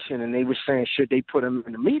station, and they were saying, should they put him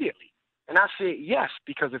in immediately? And I said yes,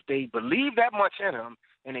 because if they believe that much in him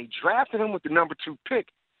and they drafted him with the number 2 pick,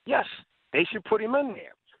 yes, they should put him in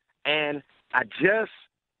there. And I just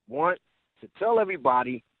want to tell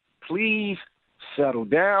everybody, please settle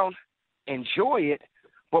down, enjoy it.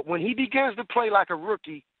 But when he begins to play like a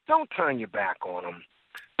rookie, don't turn your back on him.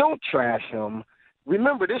 Don't trash him.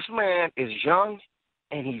 Remember, this man is young,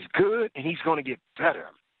 and he's good, and he's going to get better.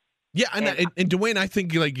 Yeah, and Dwayne, I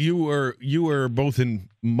think like you were both in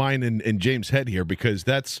mine and James' head here because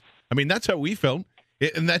that's how we felt.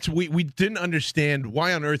 And that's we didn't understand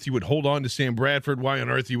why on earth you would hold on to Sam Bradford, why on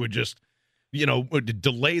earth you would just,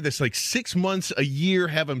 delay this like 6 months, a year,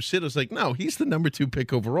 have him sit. It's like, no, he's the number 2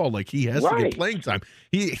 pick overall. Like he has to get playing time.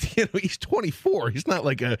 He's 24. He's not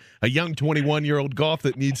like a young 21-year-old golf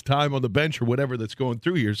that needs time on the bench or whatever that's going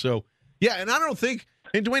through here. So yeah, and I don't think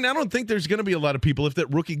And Dwayne, I don't think there's going to be a lot of people if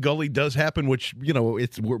that rookie gully does happen, which,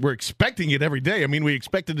 we're expecting it every day. I mean, we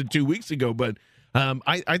expected it 2 weeks ago, but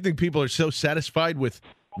I think people are so satisfied with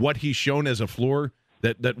what he's shown as a floor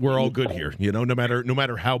that we're all good here. No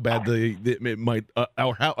matter how bad it might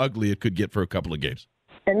or how ugly it could get for a couple of games.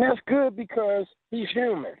 And that's good because he's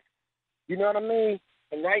human. You know what I mean?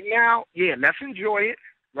 And right now, let's enjoy it,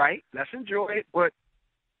 right? Let's enjoy it. But,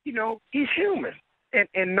 he's human.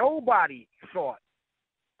 And nobody thought,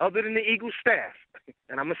 other than the Eagles staff,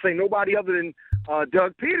 and I'm going to say nobody other than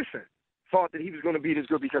Doug Peterson, thought that he was going to be this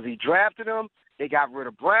good because he drafted him. They got rid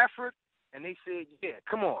of Bradford, and they said,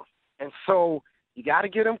 come on. And so you got to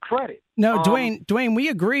give him credit. No, Dwayne, we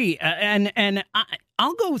agree. And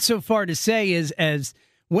I'll go so far to say as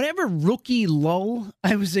whatever rookie lull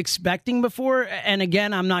I was expecting before, and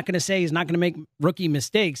again, I'm not going to say he's not going to make rookie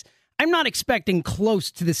mistakes. I'm not expecting close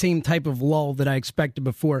to the same type of lull that I expected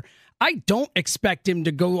before. I don't expect him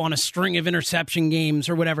to go on a string of interception games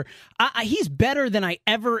or whatever. He's better than I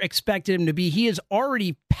ever expected him to be. He has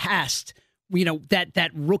already passed, that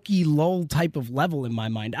rookie lull type of level in my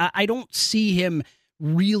mind. I don't see him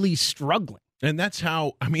really struggling. And that's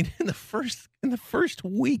how, in the first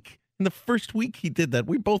week he did that.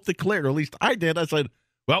 We both declared, or at least I did. I said,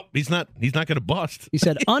 well, he's not going to bust. You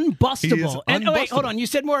said unbustable. And wait, hold on. You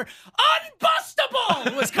said more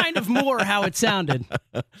unbustable was kind of more how it sounded.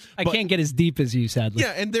 I can't get as deep as you, sadly.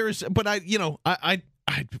 Yeah, and but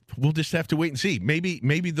we'll just have to wait and see.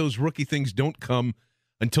 Maybe those rookie things don't come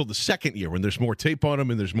until the second year when there's more tape on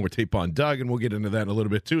him and there's more tape on Doug, and we'll get into that in a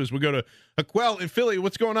little bit too as we go to Aquel in Philly.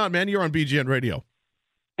 What's going on, man? You're on BGN Radio.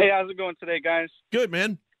 Hey, how's it going today, guys? Good,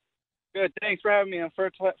 man. Good. Thanks for having me. I'm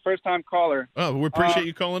first-time caller. Oh, we appreciate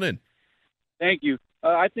you calling in. Thank you.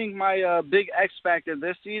 I think my big X factor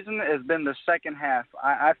this season has been the second half.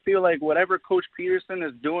 I feel like whatever Coach Peterson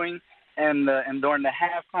is doing and during the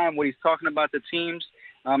halftime, what he's talking about the teams,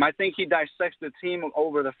 I think he dissects the team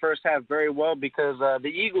over the first half very well because the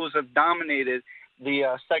Eagles have dominated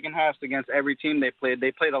the second halves against every team they played.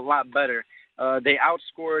 They played a lot better. They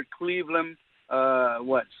outscored Cleveland,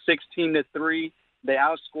 16-3. They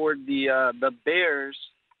outscored the Bears,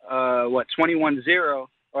 21-0,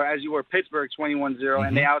 or as you were, Pittsburgh 21-0,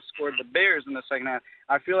 and they outscored the Bears in the second half.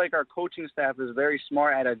 I feel like our coaching staff is very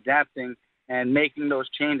smart at adapting and making those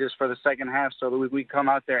changes for the second half so that we come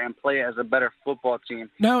out there and play as a better football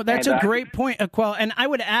team. No, that's a great point, Aquel. And I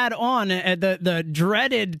would add on the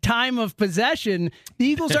dreaded time of possession. The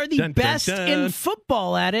Eagles are the best in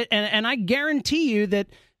football at it, and I guarantee you that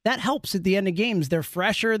helps at the end of games. They're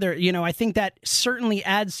fresher. I think that certainly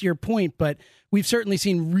adds to your point, but we've certainly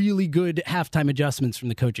seen really good halftime adjustments from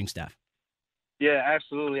the coaching staff. Yeah,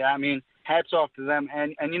 absolutely. Hats off to them.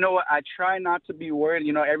 And you know what? I try not to be worried.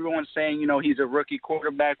 Everyone's saying, he's a rookie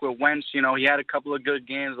quarterback with Wentz. He had a couple of good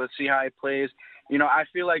games. Let's see how he plays. I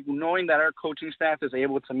feel like knowing that our coaching staff is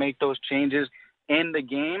able to make those changes in the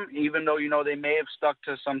game, even though, they may have stuck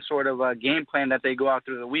to some sort of a game plan that they go out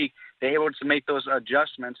through the week, they're able to make those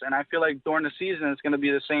adjustments. And I feel like during the season, it's going to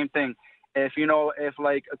be the same thing. If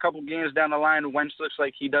like a couple games down the line, Wentz looks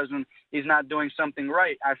like he's not doing something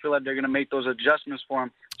right, I feel like they're going to make those adjustments for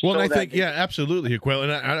him. Well, and I think, absolutely, Aquel.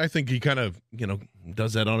 And I think he kind of,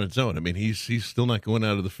 does that on its own. He's still not going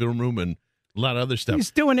out of the film room and a lot of other stuff.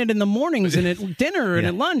 He's doing it in the mornings and at dinner and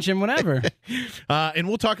at lunch and whatever. And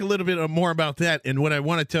we'll talk a little bit more about that. And what I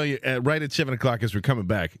want to tell you right at 7 o'clock as we're coming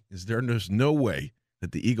back is there's no way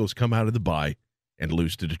that the Eagles come out of the bye and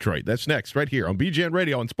lose to Detroit. That's next right here on BGN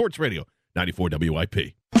Radio on Sports Radio 94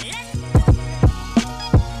 WIP.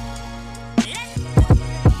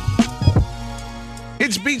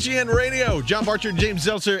 It's BGN Radio. John Barcher, James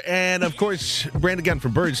Zeltzer, and, of course, Brandon Gunn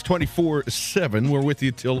from Birds 24/7. We're with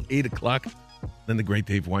you till 8 o'clock. Then the great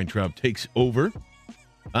Dave Weintraub takes over.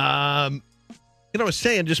 I was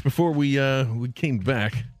saying just before we came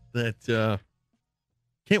back that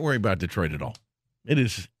can't worry about Detroit at all. It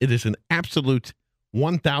is an absolute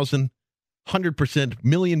 1,100%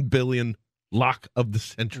 million billion lock of the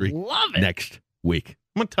century. Love it. Next week.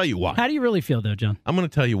 I'm going to tell you why. How do you really feel, though, John? I'm going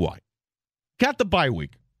to tell you why. Got the bye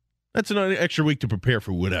week. That's another extra week to prepare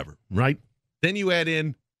for whatever, right? Then you add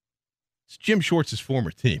in it's Jim Schwartz's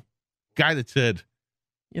former team. Guy that said,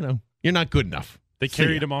 you're not good enough. They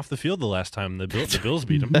carried him off the field the last time the Bills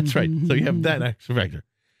beat him. That's right. So you have that extra factor.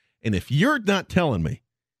 And if you're not telling me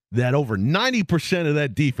that over 90% of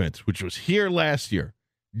that defense, which was here last year,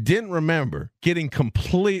 didn't remember getting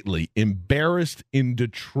completely embarrassed in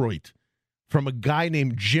Detroit from a guy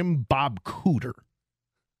named Jim Bob Cooter,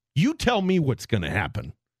 you tell me what's going to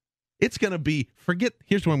happen. It's going to be,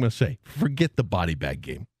 here's what I'm going to say, forget the body bag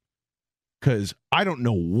game. because I don't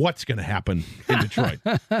know what's going to happen in Detroit.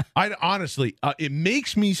 I honestly, it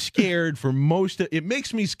makes me scared for it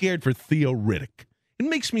makes me scared for Theo Riddick. It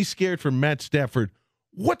makes me scared for Matt Stafford.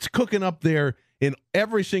 What's cooking up there in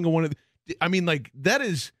every single one of I mean, like, that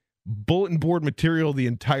is bulletin board material the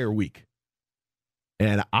entire week.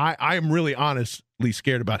 And I am really honestly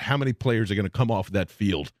scared about how many players are going to come off that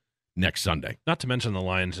field next Sunday. Not to mention the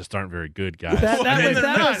Lions just aren't very good, guys. That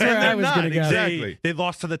was where I was going to go. Exactly. They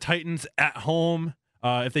lost to the Titans at home.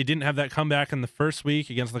 If they didn't have that comeback in the first week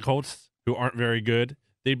against the Colts, who aren't very good,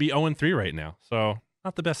 they'd be 0-3 right now. So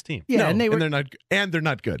not the best team. Yeah, no, they're not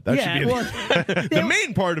good. That should be the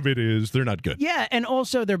main part of it is they're not good. Yeah, and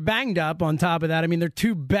also they're banged up on top of that. I mean, their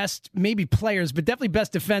two best, maybe players, but definitely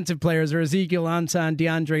best defensive players are Ezekiel Ansah and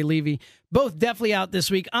DeAndre Levy. Both definitely out this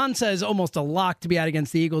week. Ansah is almost a lock to be out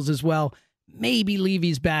against the Eagles as well. Maybe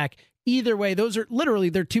Levy's back. Either way, those are literally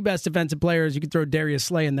their two best defensive players. You could throw Darius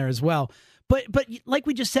Slay in there as well. But like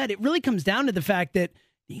we just said, it really comes down to the fact that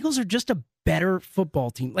the Eagles are just a better football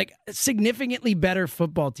team, like a significantly better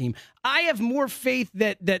football team. I have more faith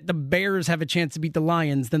that the Bears have a chance to beat the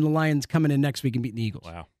Lions than the Lions coming in next week and beating the Eagles.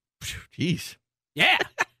 Wow. Jeez. Yeah.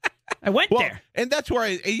 I went there. And that's where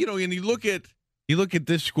and you look at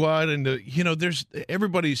this squad and there's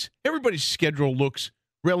everybody's schedule looks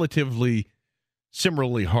relatively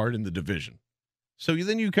similarly hard in the division. So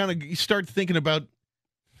then you start thinking about,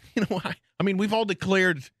 I mean, we've all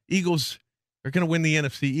declared Eagles are going to win the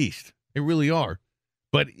NFC East. They really are.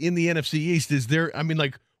 But in the NFC East,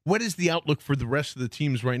 what is the outlook for the rest of the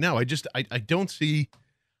teams right now? I don't see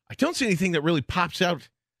anything that really pops out.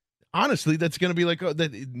 Honestly, that's going to be like,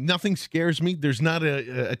 that nothing scares me. There's not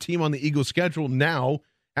a team on the Eagles schedule now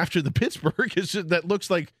after the Pittsburgh that looks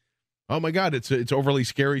like, oh my God, it's overly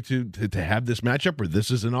scary to have this matchup, or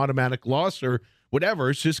this is an automatic loss or whatever.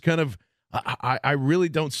 It's just kind of, I really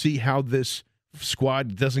don't see how this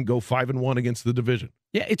squad doesn't go 5-1 against the division.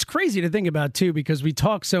 Yeah, it's crazy to think about, too, because we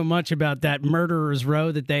talk so much about that murderer's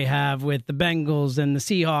row that they have with the Bengals and the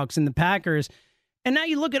Seahawks and the Packers. And now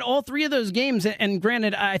you look at all three of those games, and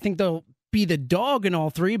granted, I think they'll be the dog in all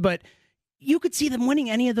three, but you could see them winning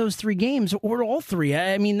any of those three games or all three.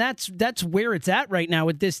 I mean, that's where it's at right now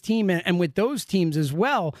with this team and with those teams as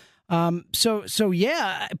well. So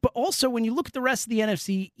yeah, but also when you look at the rest of the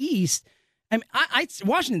NFC East, I mean,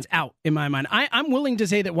 Washington's out in my mind. I'm willing to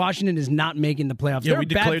say that Washington is not making the playoffs. Yeah, They're we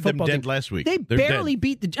declared them dead team. last week. They're barely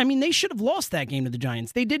beat I mean, they should have lost that game to the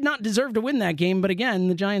Giants. They did not deserve to win that game, but again,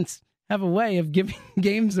 the Giants have a way of giving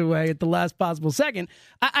games away at the last possible second.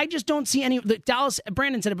 I just don't see any. Dallas.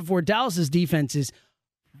 Brandon said it before. Dallas's defense is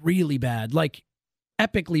really bad, like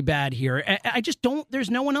epically bad here. I just don't. There's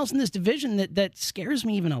no one else in this division that scares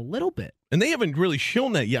me even a little bit. And they haven't really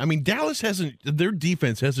shown that yet. I mean, Dallas hasn't. Their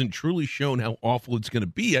defense hasn't truly shown how awful it's going to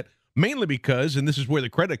be yet. Mainly because, and this is where the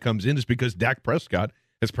credit comes in, is because Dak Prescott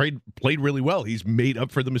has played really well. He's made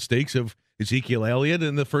up for the mistakes of Ezekiel Elliott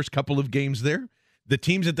in the first couple of games there. The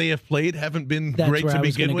teams that they have played haven't been great to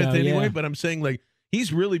begin with anyway, but I'm saying, like,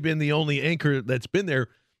 he's really been the only anchor that's been there.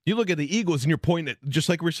 You look at the Eagles and you're pointing at, just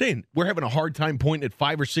like we're saying, we're having a hard time pointing at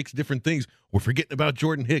 5 or 6 different things. We're forgetting about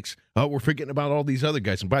Jordan Hicks. We're forgetting about all these other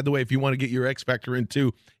guys. And by the way, if you want to get your X Factor in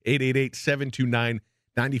too,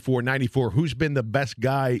 888-729-9494. Who's been the best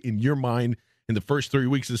guy in your mind in the first 3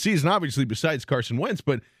 weeks of the season? Obviously, besides Carson Wentz,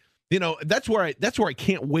 but that's where I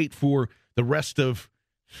can't wait for the rest of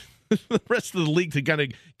the league to kind of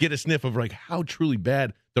get a sniff of like how truly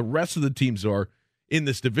bad the rest of the teams are in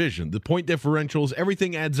this division. The point differentials,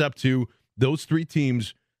 everything adds up to those 3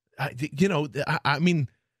 teams. I mean,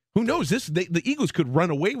 who knows? The Eagles could run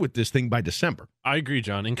away with this thing by December. I agree,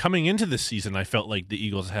 John. And coming into this season, I felt like the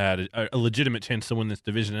Eagles had a legitimate chance to win this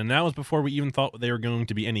division, and that was before we even thought they were going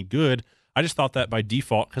to be any good. I just thought that by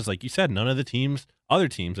default because, like you said, none of the teams, other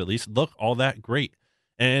teams at least, look all that great.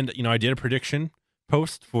 And I did a prediction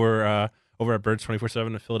post for over at Birds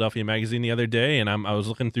 24/7 of Philadelphia Magazine the other day, and I was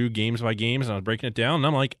looking through games by games, and I was breaking it down, and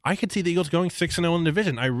I'm like, I could see the Eagles going 6-0 in the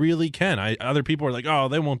division. I really can. Other people are like, oh,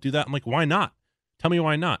 they won't do that. I'm like, why not? Tell me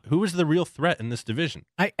why not. Who is the real threat in this division?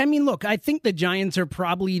 I mean, look, I think the Giants are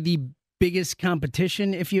probably the biggest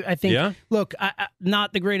competition. Look,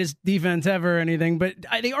 not the greatest defense ever or anything, but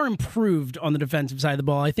they are improved on the defensive side of the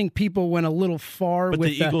ball. I think people went a little far but with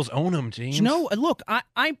the Eagles own them, James. No, look,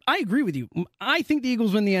 I agree with you. I think the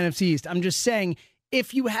Eagles win the NFC East. I'm just saying,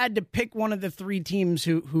 if you had to pick one of the 3 teams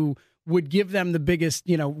who would give them the biggest,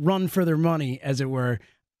 run for their money, as it were,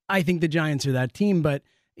 I think the Giants are that team. But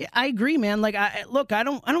I agree, man. Like, I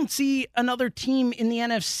don't see another team in the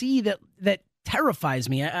NFC that terrifies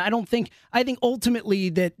me. I think ultimately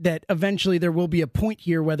that eventually there will be a point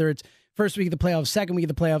here, whether it's first week of the playoffs, second week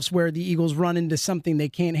of the playoffs, where the Eagles run into something they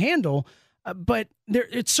can't handle. But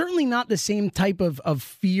it's certainly not the same type of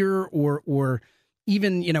fear or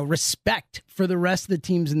even, respect for the rest of the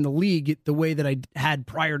teams in the league the way that I had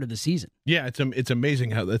prior to the season. Yeah, it's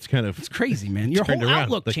amazing how that's kind of... It's crazy, man. Your whole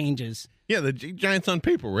outlook changes. Yeah, the Giants on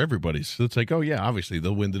paper were everybody's. So it's like, oh, yeah, obviously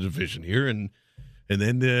they'll win the division here. And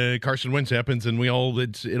then Carson Wentz happens, and it all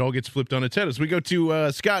gets flipped on its head. As we go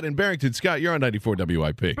to Scott in Barrington. Scott, you're on 94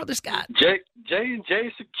 WIP. Brother Scott.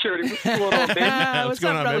 J&J Security. What's going on, man? What's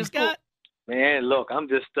going on, Brother Scott? Man, look, I'm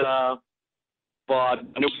just, I know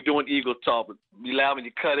we're doing Eagle talk, but you allow me to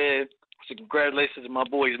cut in. So congratulations to my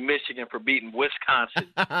boys Michigan for beating Wisconsin.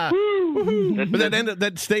 But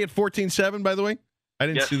that stay at 14-7, by the way? I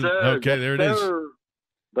didn't see that. Okay, there it is.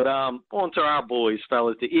 But on to our boys,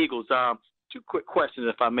 fellas, the Eagles. Two quick questions,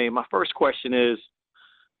 if I may. My first question is,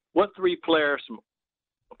 what three players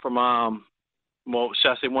from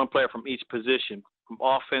should I say one player from each position, from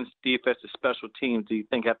offense, defense, and special teams, do you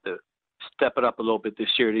think have to step it up a little bit this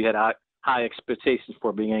year? Do you had high expectations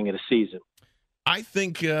for beginning of the season? I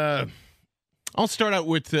think I'll start out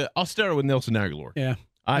with Nelson Aguilar. Yeah,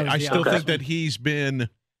 I still think that he's been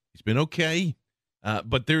okay,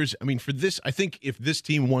 but for this, I think if this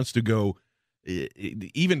team wants to go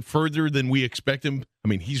even further than we expect him,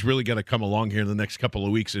 he's really got to come along here in the next couple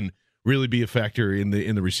of weeks and really be a factor in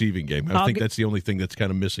the receiving game. I think that's the only thing that's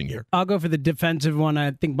kind of missing here. I'll go for the defensive one.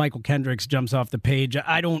 I think Michael Kendricks jumps off the page.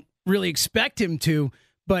 I don't really expect him to,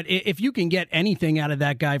 but if you can get anything out of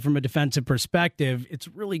that guy from a defensive perspective, it's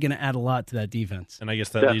really going to add a lot to that defense. And I guess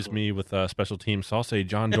that leaves me with special teams. So I'll say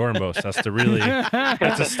John Dornbos has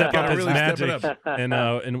to step up his magic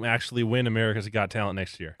and actually win America's Got Talent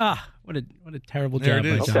next year. What a terrible job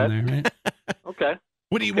by John there, right? Okay.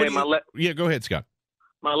 Yeah, go ahead, Scott.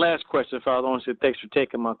 My last question, fellas, I want to say thanks for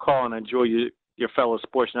taking my call, and I enjoy your fellow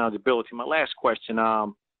sports knowledgeability. My last question,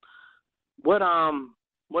 what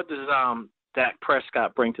does Dak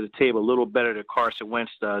Prescott bring to the table a little better than Carson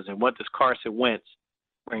Wentz does, and what does Carson Wentz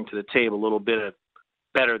bring to the table a little bit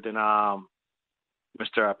better than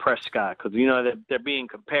Mr. Prescott? Because they're being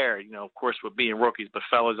compared, of course, with being rookies. But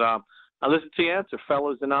fellas, I listen to your answer,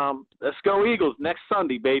 fellas, and let's go Eagles next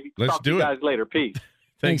Sunday, baby. Let's Talk do to you it. guys later. Peace.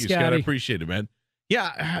 Thanks, you, Scott. I appreciate it, man.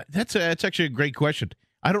 Yeah, that's actually a great question.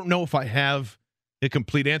 I don't know if I have a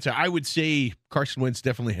complete answer. I would say Carson Wentz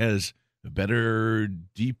definitely has a better,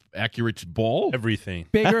 deep, accurate ball. Everything.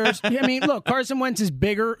 Bigger. Look, Carson Wentz is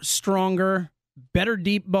bigger, stronger, better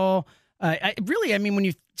deep ball. When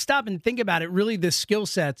you stop and think about it, really the skill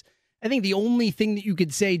sets, I think the only thing that you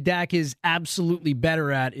could say Dak is absolutely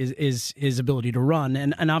better at is his ability to run.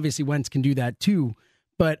 And obviously Wentz can do that too.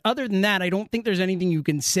 But other than that, I don't think there's anything you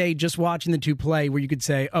can say just watching the two play where you could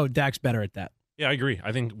say, oh, Dak's better at that. Yeah, I agree.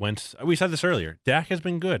 I think Wentz, we said this earlier, Dak has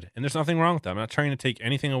been good, and there's nothing wrong with that. I'm not trying to take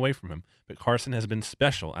anything away from him, but Carson has been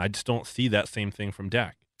special. I just don't see that same thing from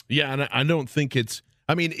Dak. Yeah, and I don't think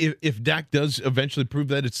if Dak does eventually prove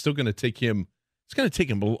that, it's still going to take him,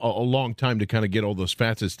 a long time to kind of get all those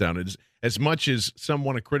facets down. As much as some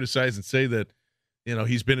want to criticize and say that,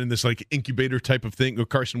 he's been in this like incubator type of thing, or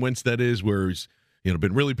Carson Wentz that is, where he's,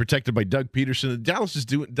 been really protected by Doug Peterson. Dallas has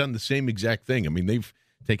done the same exact thing. They've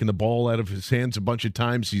taken the ball out of his hands a bunch of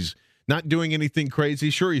times. He's not doing anything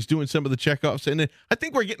crazy. Sure, he's doing some of the checkoffs, and I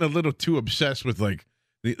think we're getting a little too obsessed with like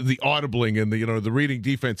the audibling and the reading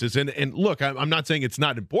defenses. And look, I'm not saying it's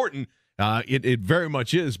not important. It very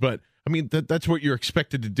much is, but that's what you're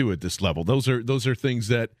expected to do at this level. Those are things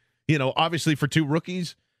that obviously for two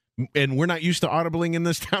rookies, and we're not used to audibling in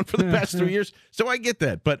this town for the past 3 years, so I get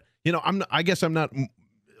that. But I guess I'm not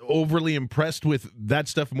overly impressed with that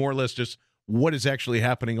stuff. More or less just what is actually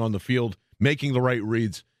happening on the field, making the right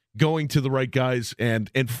reads, going to the right guys, and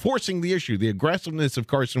forcing the issue. The aggressiveness of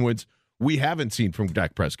Carson Wentz we haven't seen from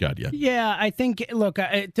Dak Prescott yet. Yeah, I think, look,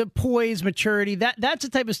 to poise, maturity, that's the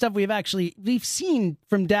type of stuff we've seen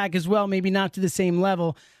from Dak as well, maybe not to the same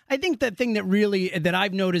level. I think the thing that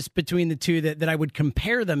I've noticed between the two that I would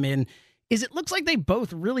compare them in is it looks like they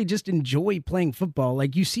both really just enjoy playing football.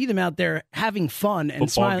 Like you see them out there having fun and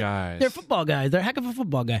smiling. Guys. They're football guys. They're a heck of a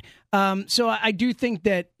football guy. So I do think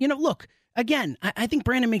that, look, again, I think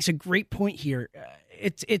Brandon makes a great point here.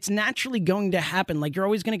 It's naturally going to happen. Like you're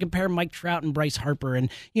always going to compare Mike Trout and Bryce Harper, and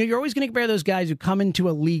you're always going to compare those guys who come into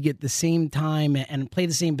a league at the same time and play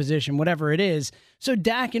the same position, whatever it is. So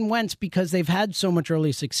Dak and Wentz, because they've had so much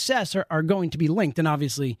early success, are going to be linked, and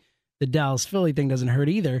obviously the Dallas-Philly thing doesn't hurt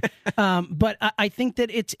either. But I think that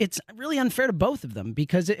it's really unfair to both of them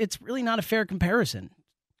because it's really not a fair comparison.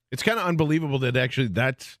 It's kind of unbelievable that actually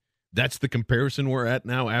that's the comparison we're at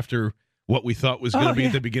now after what we thought was going to be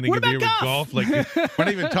at the beginning of the year with golf. Like, we're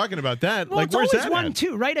not even talking about that. Well, like, it's where's always that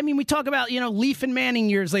 1-2, right? I mean, we talk about, Leaf and Manning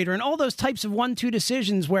years later and all those types of 1-2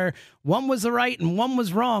 decisions where one was the right and one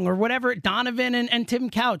was wrong or whatever. Donovan and Tim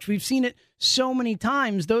Couch. We've seen it so many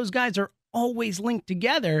times. Those guys are always linked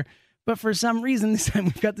together. But for some reason, this time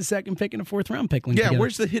we've got the second pick and a fourth round pick linked together.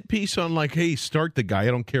 Where's the hit piece on, like, hey, start the guy?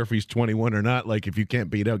 I don't care if he's 21 or not. Like, if you can't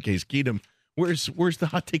beat out Case Keenum, where's the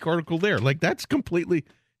hot take article there? Like, that's completely...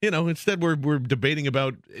 instead we're debating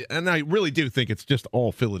about, and I really do think it's just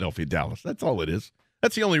all Philadelphia, Dallas. That's all it is.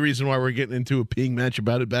 That's the only reason why we're getting into a peeing match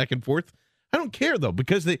about it back and forth. I don't care, though,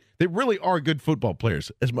 because they really are good football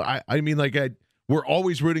players. We're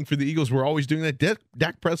always rooting for the Eagles. We're always doing that.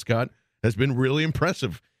 Dak Prescott has been really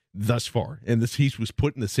impressive thus far, and he was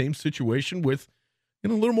put in the same situation with a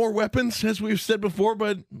little more weapons, as we've said before,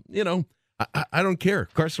 but, I don't care.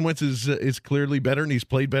 Carson Wentz is clearly better, and he's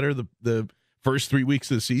played better the first 3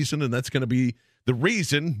 weeks of the season, and that's going to be the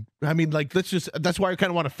reason. I mean, like, that's why I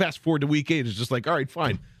kind of want to fast forward to week 8. It's just like, all right,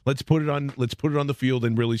 fine. Let's put it on the field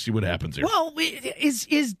and really see what happens here. Well,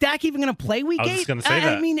 is Dak even going to play week 8? I was just going to say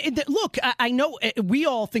that. I mean, look, I know we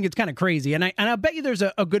all think it's kind of crazy, and I bet you there's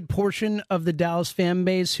a good portion of the Dallas fan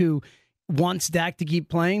base who wants Dak to keep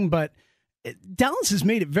playing, but Dallas has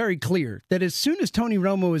made it very clear that as soon as Tony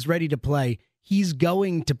Romo is ready to play, he's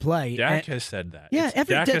going to play. Dak has said that. Yeah,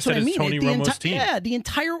 Dak has said it's Tony Romo's team. Yeah, the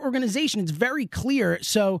entire organization. It's very clear.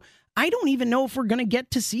 So I don't even know if we're going to get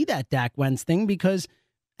to see that Dak Wentz thing because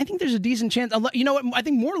I think there's a decent chance. You know what? I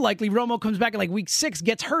think more likely Romo comes back in like week 6,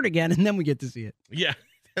 gets hurt again, and then we get to see it. Yeah,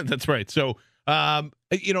 that's right. So,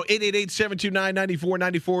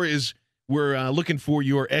 888-729-9494 is we're looking for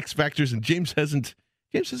your X factors, and James hasn't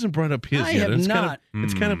brought up his I yet. have It's not.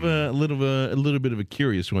 It's kind of a little bit of a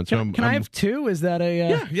curious one. So Can I have 2? Is that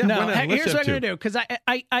a yeah? No. Why not? Here's Let's what I'm have going to do because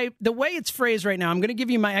I the way it's phrased right now, I'm going to give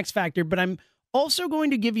you my X factor, but I'm also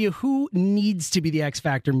going to give you who needs to be the X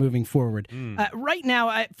factor moving forward. Right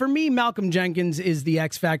now, for me, Malcolm Jenkins is the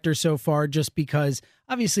X factor so far, just because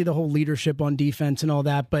obviously the whole leadership on defense and all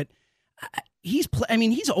that, but he's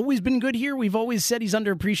always been good here. We've always said he's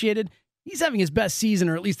underappreciated. He's having his best season,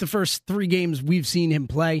 or at least the first 3 games we've seen him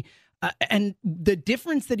play. And the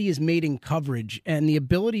difference that he has made in coverage and the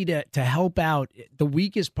ability to help out the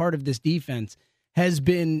weakest part of this defense has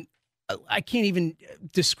been, I can't even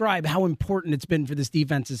describe how important it's been for this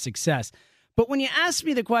defense's success. But when you ask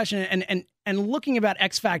me the question and looking about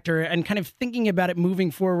X Factor and kind of thinking about it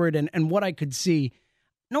moving forward and what I could see,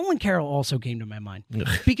 Nolan Carroll also came to my mind.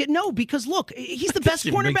 Because look, he's the best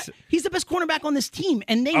cornerback. He's the best cornerback on this team,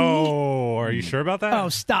 and they. Oh, are you sure about that? Oh,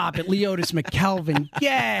 stop it, Leotis McKelvin,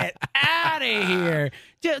 get out of here.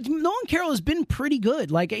 Nolan Carroll has been pretty good.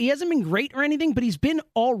 Like, he hasn't been great or anything, but he's been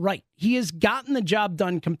all right. He has gotten the job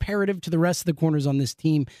done comparative to the rest of the corners on this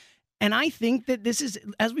team. And I think that this is,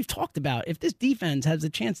 as we've talked about, if this defense has a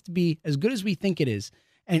chance to be as good as we think it is,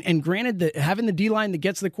 and granted that having the D-line that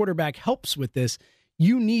gets the quarterback helps with this,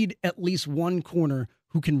 you need at least one corner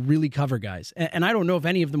who can really cover guys. And I don't know if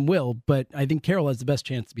any of them will, but I think Carroll has the best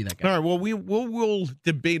chance to be that guy. All right, well, we'll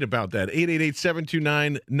debate about that.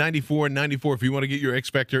 888-729-9494 if you want to get your X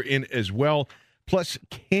Factor in as well. Plus,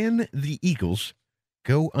 can the Eagles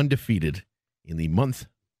go undefeated in the month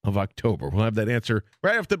of October? We'll have that answer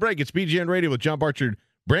right after the break. It's BGN Radio with John Barchard,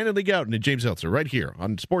 Brandon Lee Gowton, and James Eltzer right here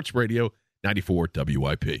on Sports Radio 94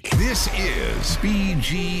 WIP. This is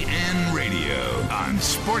BGN Radio on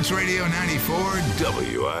Sports Radio 94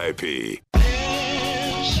 WIP.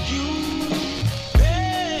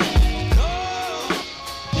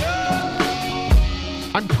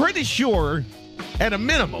 I'm pretty sure, at a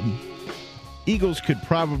minimum, Eagles could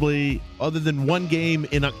probably, other than one game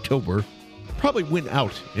in October, probably win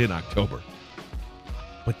out in October.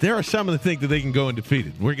 But there are some that think that they can go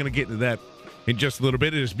undefeated. We're going to get into that in just a little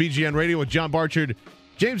bit. It is BGN Radio with John Barchard,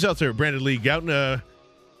 James Eltzer, Brandon Lee Gowton.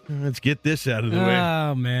 Let's get this out of the way.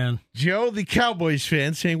 Oh, man. Joe, the Cowboys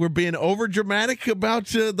fan, saying we're being over-dramatic about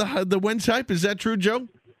the Wentz hype. Is that true, Joe?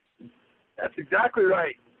 That's exactly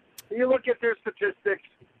right. You look at their statistics,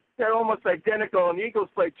 they're almost identical, and the Eagles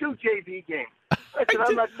play 2 JV games.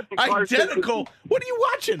 Identical? What are you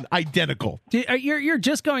watching? Identical. You're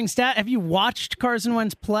just going stat. Have you watched Carson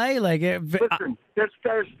Wentz play? Listen, their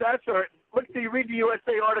stats are. Look, do you read the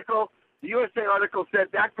USA article? The USA article said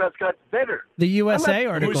Dak Prescott's better. The USA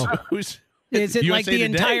article. Is it USA like the Today?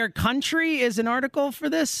 entire country is an article for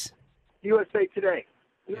this? USA Today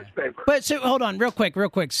newspaper. But so hold on, real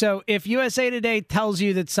quick. So if USA Today tells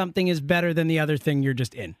you that something is better than the other thing, you're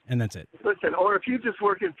just in, and that's it. Listen, or if you just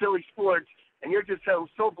work in Philly sports and you're just so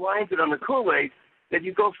blinded on the Kool-Aid that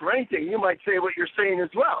you go for anything, you might say what you're saying as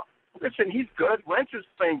well. Listen, he's good. Wentz is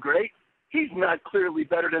playing great. he's not clearly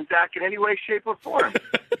better than Dak in any way, shape, or form.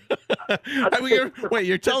 I mean,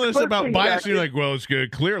 you're telling us about bias, and you're like, well, it's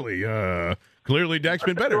good. Clearly Dak's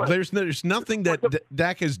been better. There's nothing that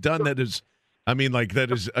Dak has done that is, I mean, like, that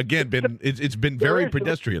has, again, it's been very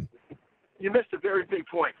pedestrian. You missed a very big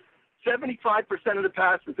point. 75% of the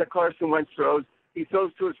passes that Carson Wentz throws, he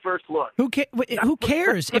throws to his first look. Who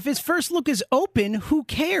cares? If his first look is open, who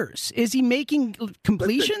cares? Is he making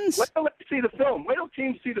completions? Wait till see the film. Wait till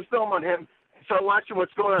teams see the film on him and start watching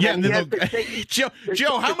what's going on. Yeah, and then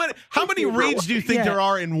Joe, how many reads do you think there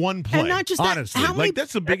are in one play? And not just that, honestly,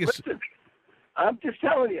 that's the biggest. Listen, I'm just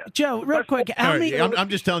telling you. Joe, real quick. I'm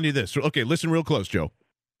just telling you this. Okay, listen real close, Joe.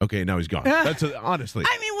 Okay, now he's gone. That's honestly.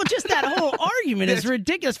 I mean, well, just that whole argument is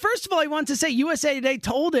ridiculous. First of all, he wants to say USA Today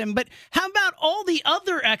told him, but how about all the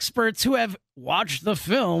other experts who have watched the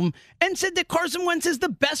film and said that Carson Wentz is the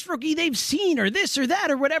best rookie they've seen, or this or that,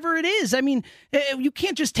 or whatever it is? I mean, you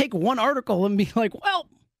can't just take one article and be like, well,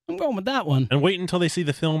 I'm going with that one. And wait until they see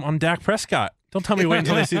the film on Dak Prescott. Don't tell me wait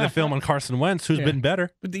until they see the film on Carson Wentz, who's been better.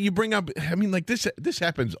 But you bring up, I mean, like this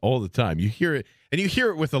happens all the time. You hear it, and you hear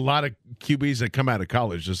it with a lot of QBs that come out of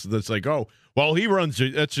college. That's like, oh, well, he runs,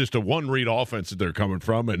 that's just a one-read offense that they're coming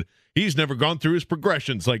from, and he's never gone through his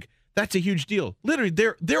progressions. Like, that's a huge deal. Literally,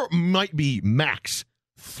 there might be max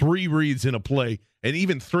 3 reads in a play, and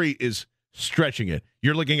even 3 is stretching it.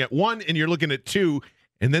 You're looking at 1, and you're looking at 2,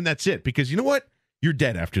 and then that's it. Because you know what? You're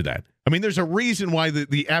dead after that. I mean, there's a reason why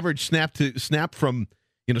the average snap to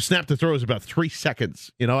throw is about 3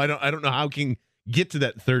 seconds. You know, I don't know how it can get to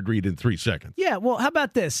that third read in 3 seconds. Yeah, well, how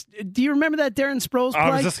about this? Do you remember that Darren Sproles play? I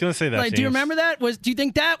was just going to say that. Like, do you remember that? Do you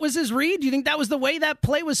think that was his read? Do you think that was the way that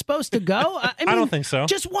play was supposed to go? I mean, I don't think so.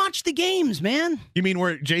 Just watch the games, man. You mean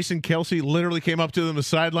where Jason Kelce literally came up to them the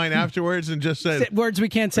sideline afterwards and just said words we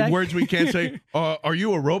can't say? Words we can't say. Are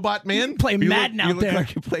you a robot, man? Play Madden out there. You look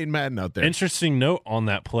like you're playing Madden out there. Interesting note on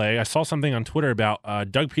that play. I saw something on Twitter about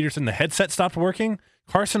Doug Peterson. The headset stopped working.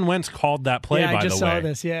 Carson Wentz called that play, by the way. I just saw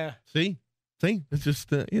this, yeah. See, it's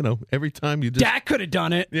just, every time you just... Dak could have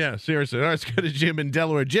done it. Yeah, seriously. All right, let's go to Jim in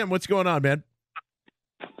Delaware. Jim, what's going on, man?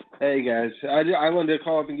 Hey, guys. I wanted to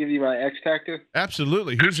call up and give you my X Factor.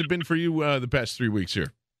 Absolutely. Who's it been for you the past 3 weeks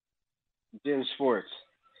here? Jim Schwartz.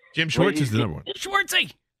 Jim Schwartz is the number one.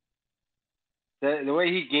 Schwartzy! The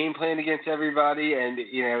way he game planned against everybody, and,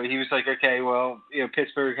 he was like, okay, well,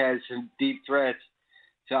 Pittsburgh has some deep threats,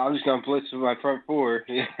 so I'm just going to blitz with my front 4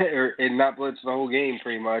 and not blitz the whole game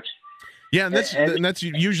pretty much. Yeah, and that's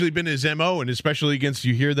usually been his MO, and especially against,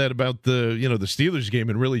 you hear that about the Steelers game,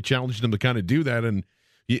 and really challenged them to kind of do that. And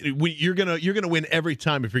you're gonna win every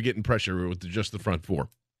time if you're getting pressure with just the front 4.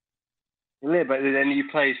 Yeah, but then you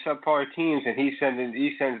play subpar teams, and he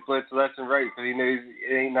sends blitz left and right, because he knows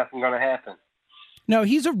it ain't nothing gonna happen. No,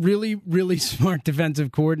 he's a really, really smart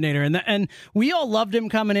defensive coordinator, and we all loved him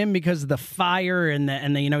coming in because of the fire and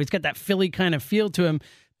the he's got that Philly kind of feel to him.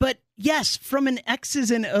 But yes, from an X's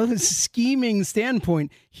and O's scheming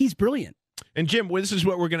standpoint, he's brilliant. And Jim, this is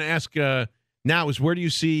what we're going to ask now: is where do you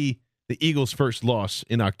see the Eagles' first loss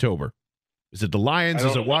in October? Is it the Lions?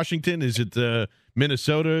 Is it Washington? Is it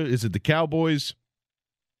Minnesota? Is it the Cowboys?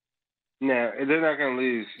 No, they're not going to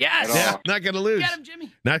lose. Yes, yeah, not going to lose. Get him,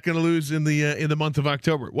 Jimmy. Not going to lose in the month of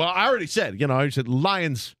October. Well, I already said,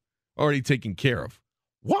 Lions already taken care of.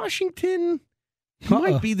 Washington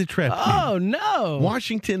might be the trap game. Oh, no.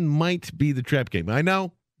 Washington might be the trap game. I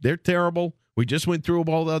know they're terrible. We just went through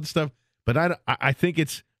all the other stuff, but I think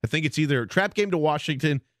it's either a trap game to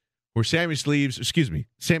Washington or Sammy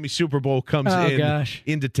Super Bowl comes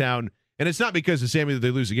into town. And it's not because of Sammy that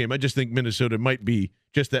they lose the game. I just think Minnesota might be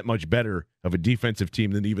just that much better of a defensive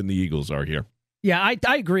team than even the Eagles are here. Yeah, I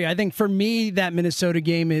agree. I think for me, that Minnesota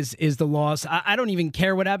game is the loss. I don't even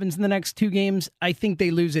care what happens in the next 2 games. I think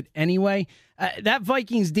they lose it anyway. That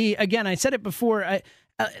Vikings D, again, I said it before,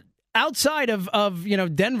 outside of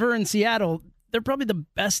Denver and Seattle, they're probably the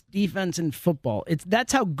best defense in football.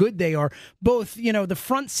 That's how good they are. Both, the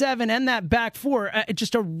front 7 and that back 4. It's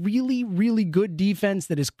just a really, really good defense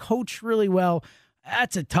that is coached really well.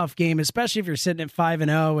 That's a tough game, especially if you're sitting at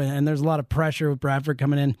 5-0 and there's a lot of pressure with Bradford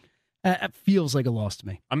coming in. It feels like a loss to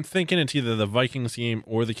me. I'm thinking it's either the Vikings game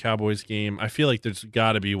or the Cowboys game. I feel like there's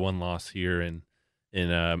got to be one loss here in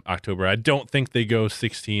October. I don't think they go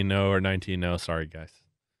 16-0 or 19-0. Sorry, guys.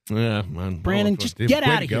 Yeah, man. Brandon, just get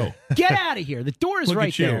out of here. Get out of here. The door is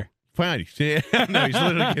right there. Fine. Yeah, no, he's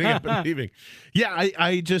literally getting up and leaving. Yeah,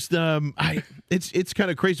 I just it's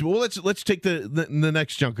kind of crazy. Well, let's take the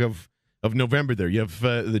next chunk of November there. You have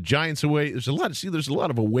the Giants away. There's a lot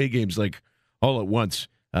of away games like all at once.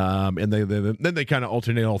 And then they kind of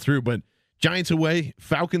alternate all through. But Giants away,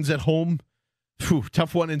 Falcons at home,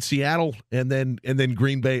 tough one in Seattle, and then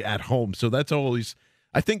Green Bay at home. So that's always.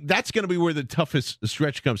 I think that's going to be where the toughest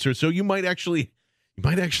stretch comes through. So you might actually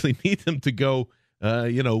need them to go,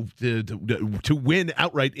 to win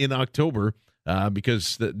outright in October.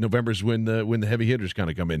 Because November's when the heavy hitters kind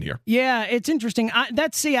of come in here. Yeah, it's interesting.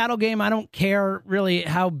 That Seattle game, I don't care really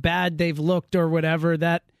how bad they've looked or whatever.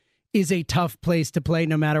 That is a tough place to play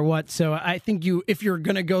no matter what. So I think if you're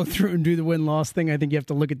going to go through and do the win-loss thing, I think you have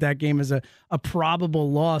to look at that game as a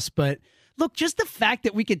probable loss. But look, just the fact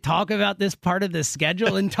that we could talk about this part of the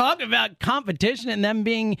schedule and talk about competition and them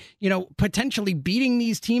being, potentially beating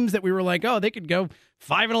these teams that we were like, oh, they could go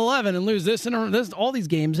 5-11 and lose this and this, all these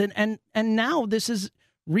games. And now this is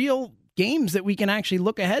real games that we can actually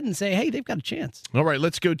look ahead and say, hey, they've got a chance. All right,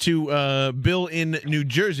 let's go to Bill in New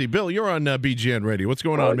Jersey. Bill, you're on BGN Radio. What's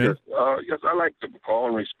going on, man? Yes, I like to call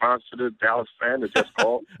in response to the Dallas fan that just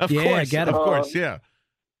called. Of course, yeah.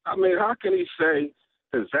 I mean, how can he say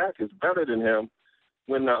that Zach is better than him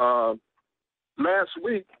when last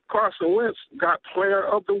week Carson Wentz got Player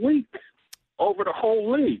of the Week over the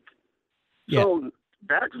whole league? Yeah. So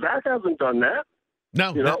Zach hasn't done that.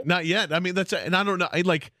 No, not yet. I mean, and I don't know.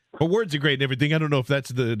 Her words are great and everything. I don't know if that's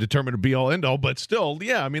the determinant be all end all, but still,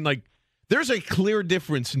 yeah. I mean, there's a clear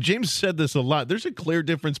difference, and James said this a lot. There's a clear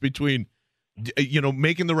difference between,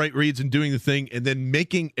 making the right reads and doing the thing, and then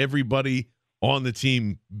making everybody on the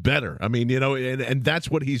team better. I mean, and that's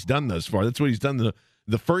what he's done thus far. That's what he's done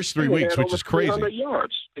the first 3 weeks, which is crazy. 300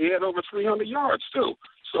 yards. He had over 300 yards too.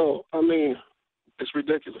 So I mean, it's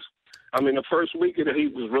ridiculous. I mean, the first week he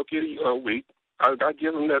was Rookie of the Week. I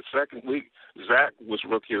give him that. Second week, Zach was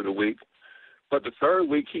Rookie of the Week. But the third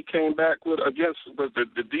week, he came back against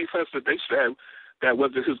the defense that they said that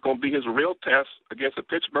was going to be his real test against the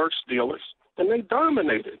Pittsburgh Steelers, and they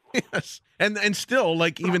dominated. Yes, and still,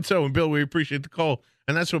 even so, and Bill, we appreciate the call,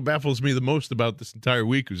 and that's what baffles me the most about this entire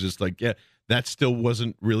week was just that still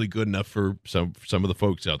wasn't really good enough for some of the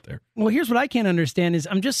folks out there. Well, here's what I can't understand is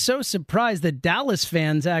I'm just so surprised that Dallas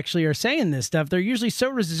fans actually are saying this stuff. They're usually so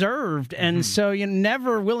reserved and so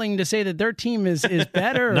never willing to say that their team is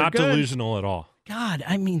better. Not or good. delusional at all. God,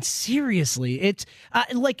 I mean, seriously, it's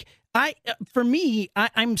I'm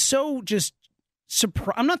so just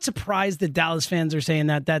I'm not surprised that Dallas fans are saying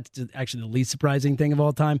that. That's actually the least surprising thing of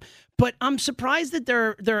all time. But I'm surprised that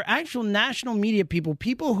there are actual national media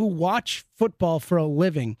people who watch football for a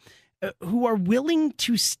living, who are willing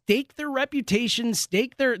to stake their reputation,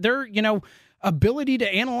 stake their ability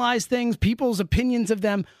to analyze things, people's opinions of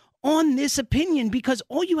them on this opinion, because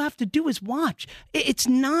all you have to do is watch. It's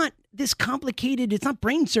not this complicated. It's not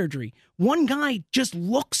brain surgery. One guy just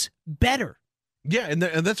looks better. Yeah, and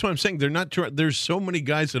that's what I'm saying. They're not. There's so many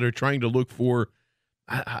guys that are trying to look for,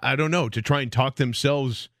 I don't know, to try and talk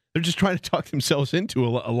themselves. They're just trying to talk themselves into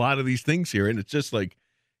a lot of these things here, and it's just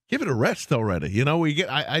give it a rest already.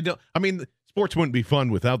 I mean, sports wouldn't be fun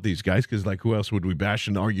without these guys because who else would we bash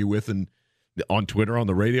and argue with and on Twitter, on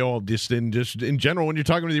the radio, just in general when you're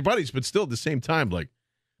talking with your buddies, but still at the same time,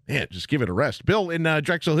 man, just give it a rest. Bill in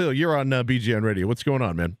Drexel Hill, you're on BGN Radio. What's going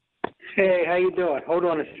on, man? Hey, how you doing? Hold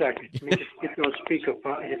on a second. Let me just get you on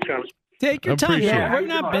speakerphone. Take your time. We're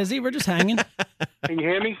not busy. We're just hanging. Can you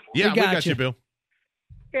hear me? Yeah, we got you, Bill.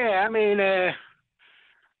 Yeah, I mean,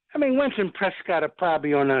 Wentz and Prescott are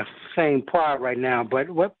probably on the same par right now, but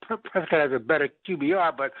Prescott has a better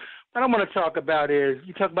QBR. But what I want to talk about is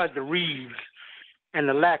you talk about the reads and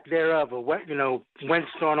the lack thereof of what Wentz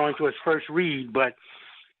going on to his first read. But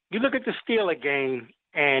you look at the Steelers game.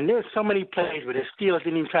 And there's so many plays where the Steelers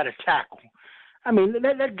didn't even try to tackle. I mean,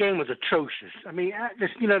 that game was atrocious. I mean,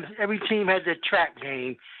 every team had their trap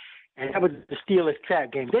game, and that was the Steelers'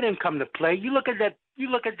 trap game. They didn't come to play. You look at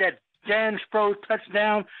that Dan Sproles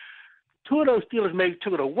touchdown. Two of those Steelers made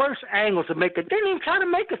two of the worst angles to make it. They didn't even try to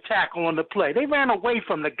make a tackle on the play. They ran away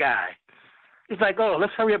from the guy. It's like, oh,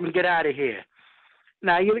 let's hurry up and get out of here.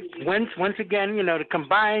 Now, once again, the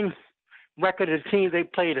combined record of the teams they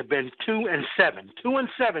played have been 2-7.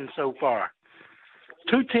 2-7 so far.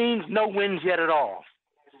 Two teams, no wins yet at all.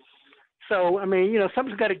 So, I mean,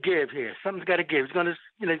 something's got to give here. Something's got to give. It's going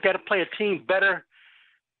to, got to play a team better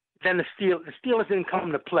than the Steelers. The Steelers didn't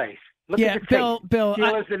come to play. Look at the tape. Bill,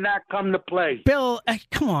 Steelers did not come to play. Bill,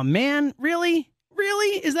 come on, man. Really?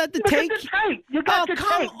 Is that the take? Look at the tape. You got the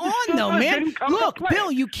come tape. on, though, man. Look,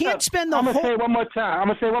 Bill, you can't spend the I'm whole... I'm going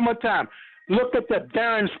to say one more time. Look at the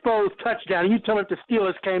Darren Sproles touchdown. You tell me if the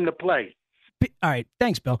Steelers came to play. All right.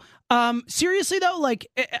 Thanks, Bill. Seriously, though,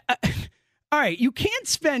 all right, you can't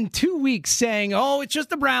spend 2 weeks saying, oh, it's just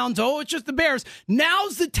the Browns. Oh, it's just the Bears.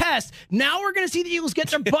 Now's the test. Now we're going to see the Eagles get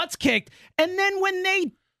their butts kicked. And then when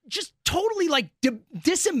they just totally like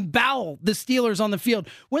disembowel the Steelers on the field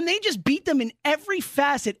when they just beat them in every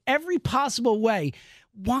facet, every possible way.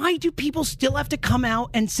 Why do people still have to come out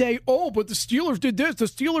and say, oh, but the Steelers did this, the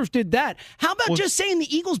Steelers did that? How about just saying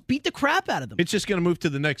the Eagles beat the crap out of them? It's just going to move to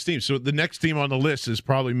the next team. So the next team on the list is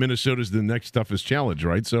probably Minnesota's the next toughest challenge,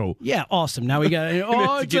 right? So yeah, awesome. Now we got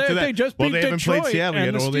to get to that. They just beat they haven't Detroit played Seattle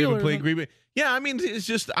yet. and They haven't played Green Bay. Yeah, I mean, it's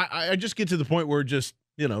just I just get to the point where just,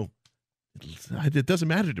 it doesn't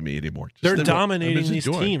matter to me anymore. They're dominating these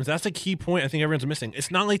teams. That's a key point I think everyone's missing. It's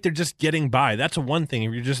not like they're just getting by. That's one thing.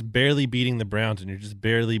 If you're just barely beating the Browns and you're just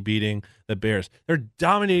barely beating the Bears, they're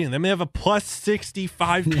dominating them. They have a plus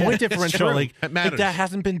 65 point differential. Like that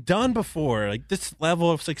hasn't been done before. Like this level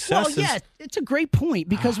of success. Well, yeah, it's a great point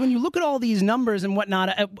because when you look at all these numbers and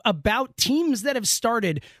whatnot about teams that have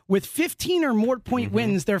started with 15 or more point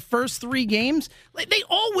wins their first 3 games, they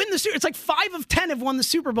all win the Super. It's like 5 of 10 have won the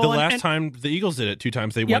Super Bowl. The last time the Eagles did it 2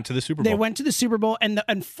 times, they went to the Super Bowl. They went to the Super Bowl, and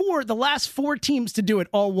the last 4 teams to do it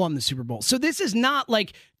all won the Super Bowl. So this is not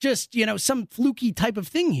like just some fluky type of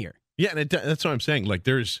thing here. Yeah, and that's what I'm saying. Like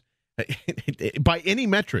there's by any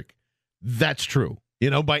metric, that's true.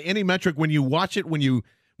 By any metric, when you watch it, when you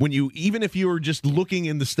even if you were just looking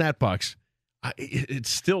in the stat box, it's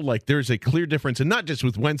still like there's a clear difference, and not just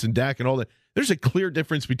with Wentz and Dak and all that. There's a clear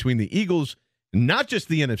difference between the Eagles, not just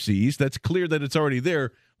the NFC East. That's clear that it's already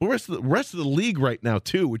there. The rest of the league right now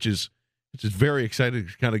too, which is very exciting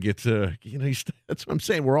to kind of get that's what I'm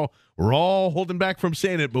saying. We're all holding back from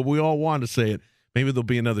saying it, but we all want to say it. Maybe there'll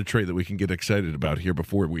be another trade that we can get excited about here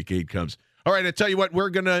before Week 8 comes. All right, I tell you what, we're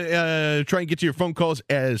gonna try and get to your phone calls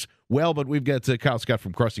as well, but we've got Kyle Scott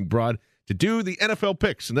from Crossing Broad to do the NFL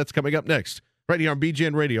picks, and that's coming up next, right here on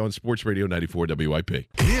BGN Radio on Sports Radio 94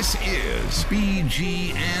 WIP. This is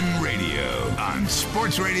BGN Radio on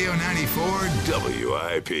Sports Radio 94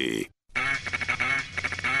 WIP.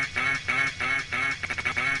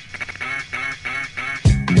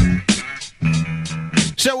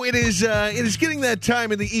 So it is getting that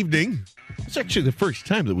time in the evening. It's actually the first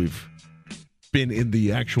time that we've been in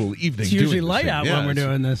the actual evening. It's usually light out when we're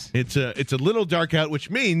doing this. It's a little dark out,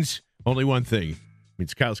 which means only one thing. It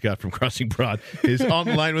means Kyle Scott from Crossing Broad is on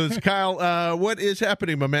the line with us. Kyle, what is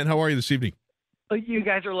happening, my man? How are you this evening? You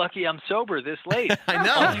guys are lucky I'm sober this late. I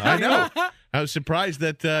know. I was surprised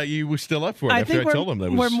that you were still up for it after I told him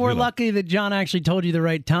that was. We're more lucky that John actually told you the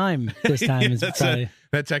right time this time.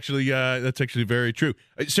 That's actually very true.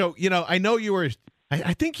 So I know you were.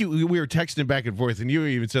 I think we were texting back and forth, and you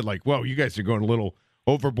even said like, "Whoa, you guys are going a little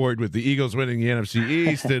overboard with the Eagles winning the NFC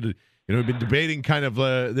East." And been debating kind of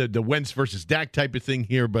the Wentz versus Dak type of thing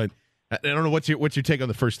here. But I don't know what's your take on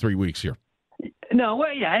the first 3 weeks here. No,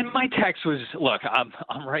 well, yeah, and my text was, look,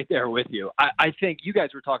 I'm right there with you. I think you guys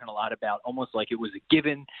were talking a lot about almost like it was a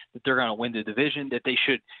given that they're going to win the division, that they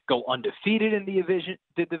should go undefeated in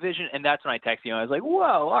the division, and that's when I texted you. I was like, whoa,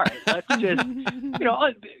 all right, let's just,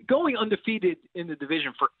 going undefeated in the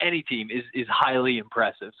division for any team is highly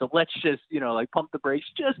impressive. So let's just, pump the brakes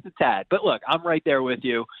just a tad. But look, I'm right there with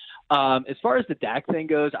you. As far as the Dak thing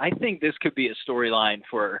goes, I think this could be a storyline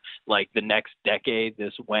for like the next decade,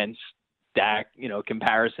 this Wentz Dak,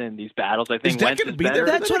 comparison, these battles. I think Wentz is better.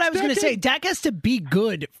 That's what I was going to say. Dak has to be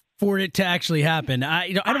good for it to actually happen.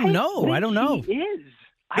 I don't know. He is.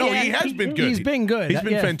 No, he has been good. He's been good. He's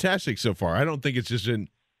been fantastic so far. I don't think it's just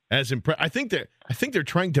as impressive. I think they're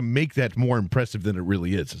trying to make that more impressive than it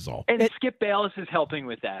really is all. And Skip Bayless is helping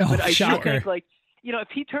with that. But I do think if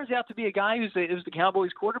he turns out to be a guy who's the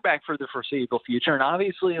Cowboys quarterback for the foreseeable future, and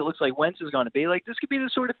obviously it looks like Wentz is going to be, like, this could be the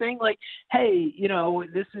sort of thing like, hey,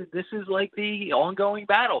 this is like the ongoing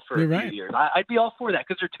battle for a few years. I'd be all for that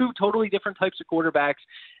because they're 2 totally different types of quarterbacks.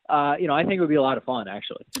 I think it would be a lot of fun,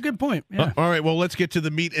 actually. It's a good point. Yeah. All right, well, let's get to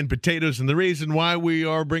the meat and potatoes and the reason why we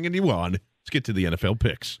are bringing you on. Let's get to the NFL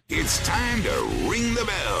picks. It's time to ring the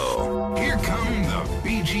bell. Here come the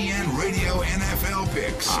BGN Radio NFL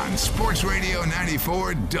picks on Sports Radio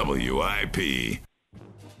 94 WIP.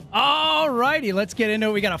 All righty, let's get into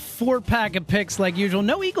it. We got a 4-pack of picks like usual.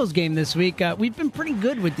 No Eagles game this week. We've been pretty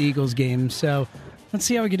good with the Eagles game, so let's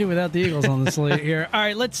see how we can do without the Eagles on the slate here. All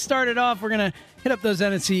right, let's start it off. We're going to hit up those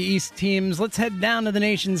NFC East teams. Let's head down to the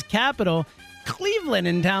nation's capital, Cleveland,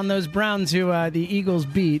 in town. Those Browns who the Eagles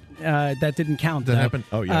beat. That didn't count. That happened?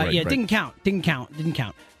 Oh, yeah, right. Didn't count.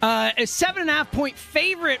 A 7.5-point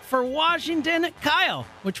favorite for Washington. Kyle,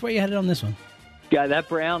 which way you headed on this one? Yeah, that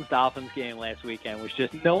Browns-Dolphins game last weekend was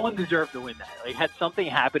just, no one deserved to win that. Like, had something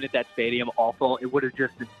happened at that stadium awful, it would have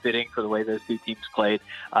just been fitting for the way those 2 teams played.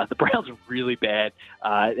 The Browns are really bad.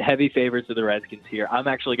 Heavy favorites of the Redskins here. I'm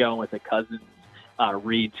actually going with the Cousins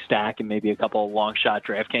Reed stack and maybe a couple of long shot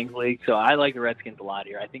DraftKings leagues. So I like the Redskins a lot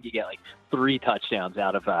here. I think you get like 3 touchdowns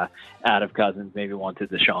out of Cousins, maybe 1 to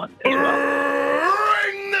Deshaun as well.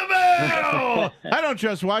 Ring the bell! I don't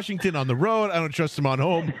trust Washington on the road. I don't trust them on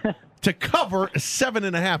home. To cover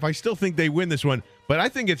 7.5, I still think they win this one, but I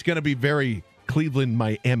think it's going to be very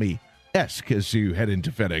Cleveland-Miami-esque as you head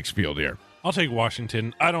into FedEx Field here. I'll take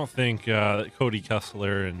Washington. I don't think Cody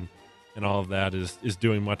Kessler and all of that is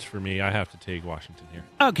doing much for me. I have to take Washington here.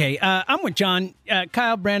 Okay, I'm with John.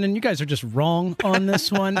 Kyle, Brandon, you guys are just wrong on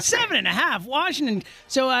this one. 7.5, Washington.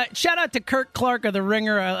 So shout out to Kurt Clark of The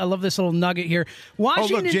Ringer. I love this little nugget here.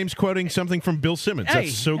 Washington. Oh, look, James quoting something from Bill Simmons.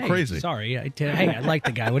 That's so crazy. Sorry. I like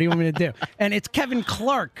the guy. What do you want me to do? And it's Kevin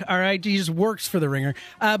Clark, all right? He just works for The Ringer.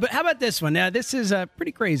 But how about this one? This is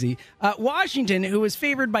pretty crazy. Washington, who was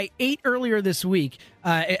favored by 8 earlier this week,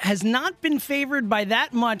 it has not been favored by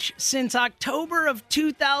that much since October of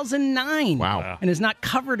 2009. Wow. And has not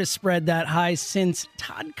covered a spread that high since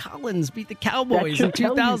Todd Collins beat the Cowboys in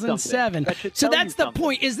 2007. So that's the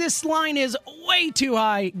point. Is this line is way too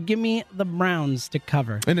high. Give me the Browns to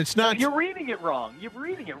cover. And it's not. You're reading it wrong. It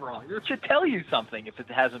should tell you something if it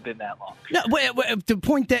hasn't been that long. No,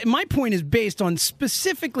 my point is based on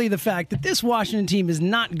specifically the fact that this Washington team is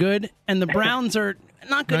not good, and the Browns are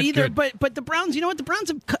not good either. Good. But the Browns, you know what? The Browns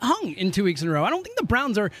have hung in 2 weeks in a row. I don't think the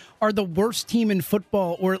Browns are the worst team in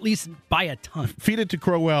football, or at least by a ton. Feed it to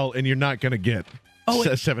Crowell, and you're not going to get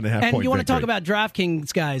 7.5 And point you want to talk victory. about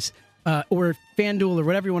DraftKings, guys, or FanDuel, or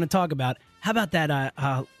whatever you want to talk about. How about that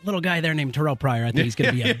little guy there named Terrell Pryor? I think he's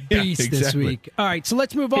going to be a beast this exactly. week. All right, so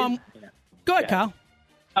let's move on. Go ahead, Kyle.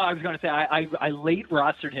 Oh, I was going to say I late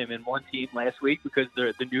rostered him in one team last week because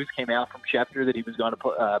the news came out from Schefter that he was going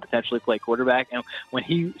to potentially play quarterback, and when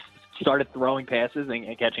he started throwing passes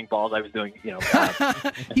and catching balls, I was doing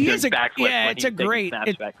He is it's a great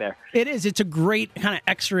back there. It is. It's a great kind of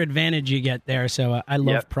extra advantage you get there. So I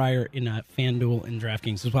love Pryor in FanDuel and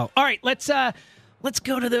DraftKings as well. All right, let's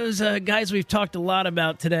go to those guys we've talked a lot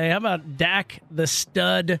about today. How about Dak, the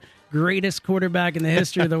stud? Greatest quarterback in the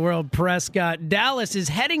history of the world, Prescott. Dallas is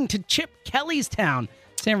heading to Chip Kelly's town.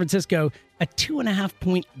 San Francisco, a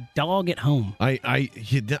 2.5-point dog at home. I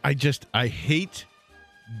hate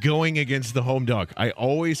going against the home dog. I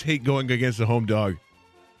always hate going against the home dog.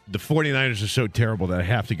 The 49ers are so terrible that I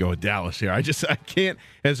have to go with Dallas here. I can't,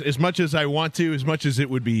 as much as I want to, as much as it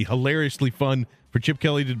would be hilariously fun for Chip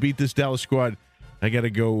Kelly to beat this Dallas squad, I got to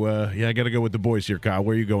go. I got to go with the boys here, Kyle.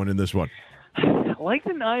 Where are you going in this one? I like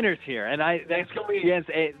the Niners here, and that's going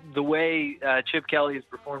against the way Chip Kelly has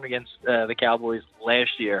performed against the Cowboys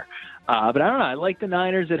last year. But I don't know. I like the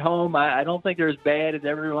Niners at home. I don't think they're as bad as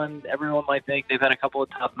everyone might think. They've had a couple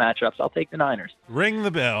of tough matchups. I'll take the Niners. Ring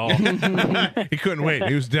the bell. He couldn't wait.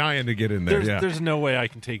 He was dying to get in there. There's no way I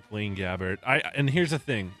can take Blaine Gabbert. And here's the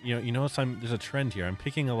thing. There's a trend here. I'm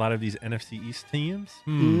picking a lot of these NFC East teams.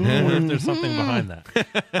 I wonder if there's something behind that.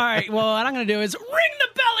 All right. Well, what I'm going to do is ring the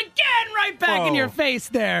bell again, right back in your face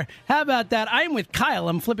there. How about that? I'm with Kyle.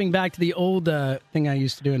 I'm flipping back to the old thing I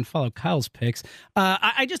used to do and follow Kyle's picks.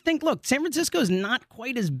 I just think, look, San Francisco is not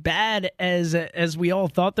quite as bad as we all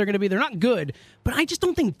thought they're going to be. They're not good, but I just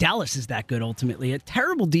don't think Dallas is that good ultimately. A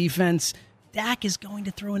terrible defense. Dak is going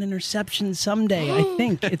to throw an interception someday. I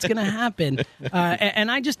think it's going to happen.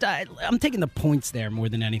 And I'm taking the points there more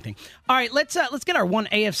than anything. All right, let's get our one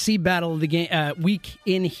AFC battle of the week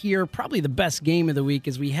in here. Probably the best game of the week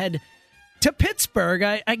as we head to Pittsburgh.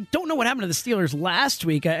 I don't know what happened to the Steelers last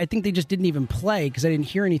week. I think they just didn't even play because I didn't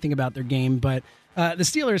hear anything about their game. But the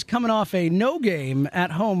Steelers coming off a no game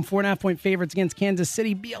at home, 4.5-point favorites against Kansas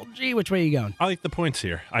City. BLG, which way are you going? I like the points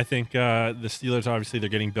here. I think the Steelers, obviously, they're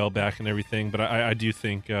getting Bell back and everything, but I do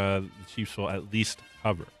think the Chiefs will at least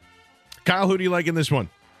cover. Kyle, who do you like in this one?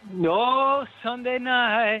 No, Sunday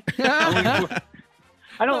night.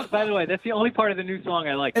 I don't. By the way, that's the only part of the new song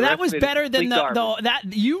I like. And that was better than that.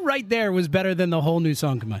 You right there was better than the whole new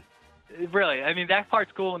song. Come on. Really, I mean that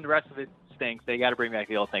part's cool, and the rest of it stinks. They got to bring back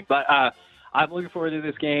the old thing. But I'm looking forward to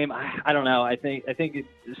this game. I don't know. I think the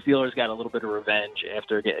Steelers got a little bit of revenge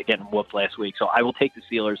after getting whooped last week. So I will take the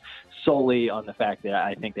Steelers solely on the fact that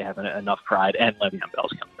I think they have enough pride, and Le'Veon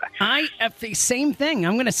Bell's coming back. I have the same thing.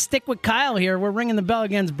 I'm going to stick with Kyle here. We're ringing the bell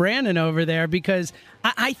against Brandon over there because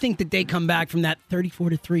I think that they come back from that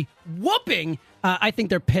 34-3 whooping. I think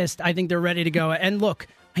they're pissed. I think they're ready to go. And look,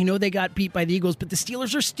 I know they got beat by the Eagles, but the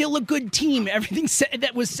Steelers are still a good team. Everything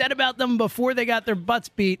that was said about them before they got their butts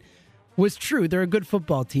beat was true. They're a good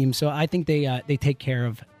football team, so I think they take care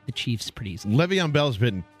of the Chiefs pretty easily. Le'Veon Bell's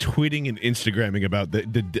been tweeting and Instagramming about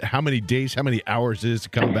the how many days, how many hours it is to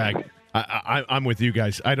come back. I'm with you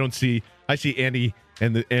guys. I see Andy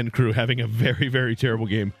and crew having a very, very terrible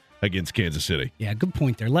game against Kansas City. Yeah, good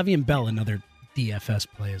point there. Le'Veon Bell, another DFS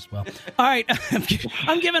play as well. All right,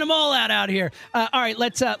 I'm giving them all out here. All right,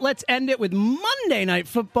 let's end it with Monday Night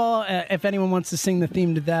Football. If anyone wants to sing the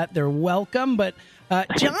theme to that, they're welcome. But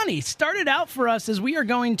Johnny, start it out for us as we are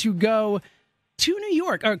going to go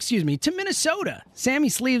to Minnesota. Sammy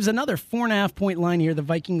Sleeves, another 4.5-point line here. The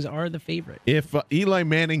Vikings are the favorite. If Eli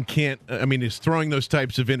Manning is throwing those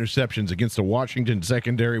types of interceptions against the Washington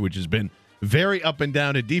secondary, which has been very up and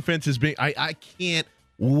down, a defense has been. I can't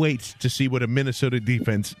wait to see what a Minnesota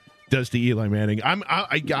defense does to Eli Manning.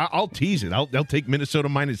 I'll tease it. I'll take Minnesota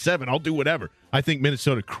 -7. I'll do whatever. I think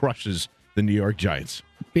Minnesota crushes the New York Giants.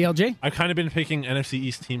 BLJ? I've kind of been picking NFC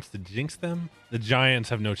East teams to jinx them. The Giants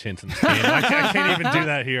have no chance in this game. I can't even do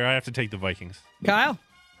that here. I have to take the Vikings. Kyle?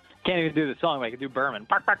 Can't even do the song, but I can do Berman.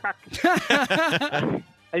 Bark, bark, bark.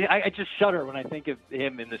 I just shudder when I think of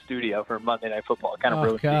him in the studio for Monday Night Football. It kind of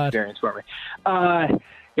ruins the experience for me.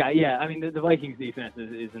 Yeah. I mean, the Vikings defense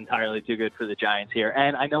is entirely too good for the Giants here,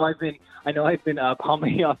 and I know I've been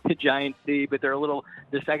pumping up the Giants D, but the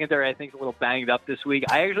secondary I think is a little banged up this week.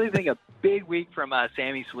 I actually think a big week from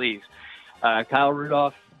Sammy Sleeves, Kyle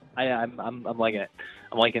Rudolph. I'm liking it.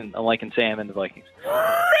 I'm liking Sam and the Vikings. Ring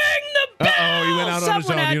the bell! Uh-oh, he went out on his own.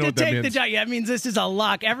 Someone had You know to what that take the means. Giants. Yeah, it means this is a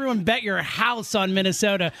lock. Everyone bet your house on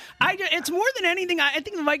Minnesota. It's more than anything. I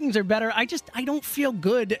think the Vikings are better. I don't feel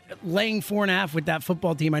good laying 4.5 with that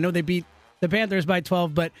football team. I know they beat the Panthers by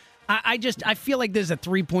 12, but I feel like this is a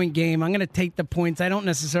 3-point game. I'm going to take the points. I don't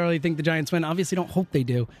necessarily think the Giants win. Obviously, don't hope they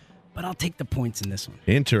do, but I'll take the points in this one.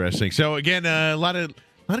 Interesting. So again, a lot of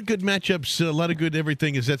good matchups, a lot of good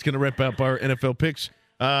everything. As that's going to wrap up our NFL picks.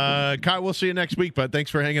 Kyle, we'll see you next week, bud.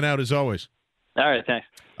 Thanks for hanging out as always. All right, thanks.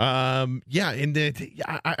 I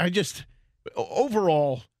just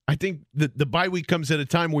overall, I think the bye week comes at a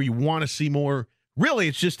time where you want to see more. Really,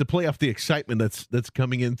 it's just to play off the excitement that's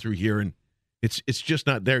coming in through here, and it's just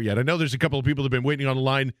not there yet. I know there's a couple of people that have been waiting on the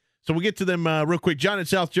line, so we'll get to them real quick. John in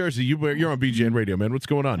South Jersey, you're on BGN Radio, man. What's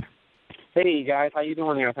going on? Hey guys, how you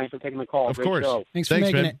doing here? Thanks for taking the call. Of Great guys. show. Thanks for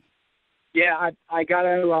making it. Yeah, I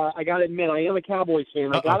gotta admit, I am a Cowboys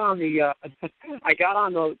fan. I got on the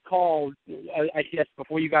call, I guess,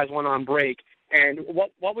 before you guys went on break. And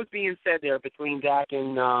what was being said there between Dak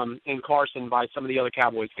and Carson by some of the other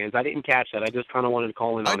Cowboys fans? I didn't catch that. I just kind of wanted to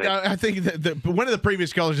call in on it. I think that one of the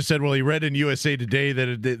previous callers just said, well, he read in USA Today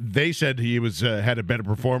that they said he was had a better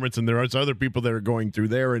performance, and there are other people that are going through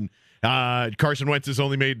there. And Carson Wentz has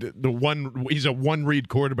only made he's a one-read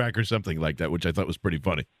quarterback or something like that, which I thought was pretty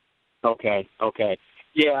funny. Okay.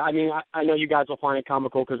 Yeah, I mean, I know you guys will find it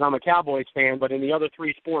comical because I'm a Cowboys fan, but in the other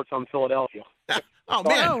three sports, I'm Philadelphia. Oh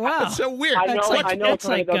man, oh, wow. That's so weird. I know. oh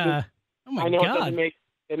my God.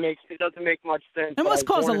 It doesn't make much sense. That must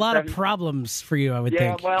cause a lot of problems for you, I would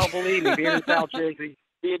think. Yeah, well, believe me, being in South Jersey,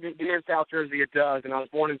 it does. And I was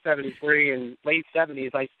born in '73, and late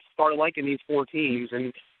 '70s, I started liking these four teams.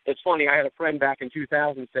 And it's funny, I had a friend back in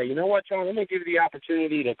 2000 say, you know what, John, I'm going to give you the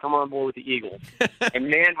opportunity to come on board with the Eagles. And,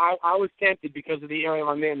 man, I was tempted because of the area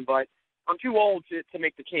I'm in, but I'm too old to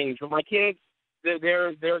make the change. But my kids,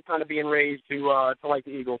 they're kind of being raised to like the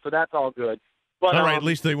Eagles, so that's all good. But, all right, at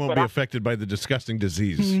least they won't be affected by the disgusting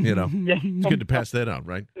disease, you know. It's good to pass that on,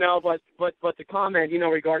 right? No, but the comment,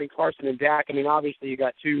 regarding Carson and Dak, I mean, obviously you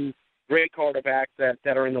got two great quarterbacks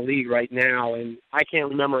that are in the league right now, and I can't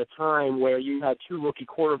remember a time where you had two rookie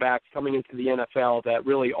quarterbacks coming into the NFL that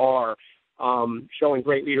really are showing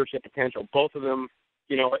great leadership potential. Both of them,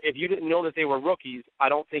 if you didn't know that they were rookies, I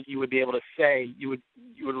don't think you would be able to say you would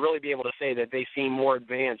really be able to say that they seem more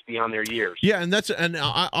advanced beyond their years. Yeah, and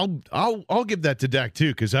I'll give that to Dak too,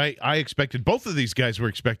 because I expected both of these guys were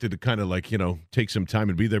expected to kind of take some time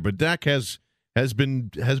and be there, but Dak has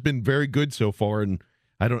been very good so far, and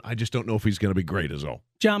I just don't know if he's going to be great as all.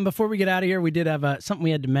 John, before we get out of here, we did have something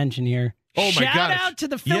we had to mention here. Oh my gosh! Shout out to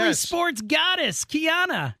the Philly sports goddess,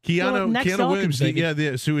 Kiana. Kiana Williams,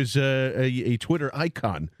 who is a Twitter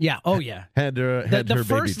icon. Yeah. Oh yeah. Had her the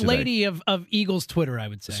first baby lady of Eagles Twitter, I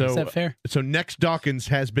would say. So, is that fair? So next Dawkins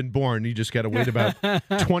has been born. You just got to wait about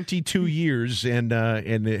 22 years, and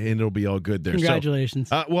it'll be all good there. Congratulations.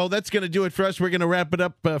 So, well, that's going to do it for us. We're going to wrap it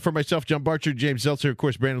up for myself, John Barcher, James Zeltzer, of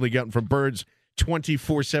course, Brandon Lee Gouton from Birds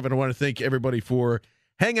 24/7. I want to thank everybody for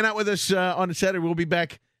hanging out with us on a Saturday. We'll be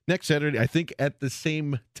back next Saturday, I think, at the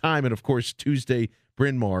same time. And, of course, Tuesday,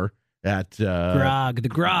 Bryn Mawr at Grog. The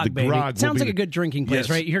Grog, baby. Grog sounds like a good drinking place, yes.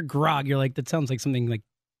 right? You hear Grog, you're like, that sounds like something like...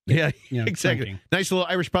 Yeah, exactly. Drinking. Nice little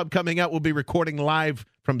Irish pub coming out. We'll be recording live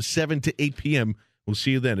from 7 to 8 p.m. We'll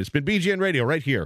see you then. It's been BGN Radio right here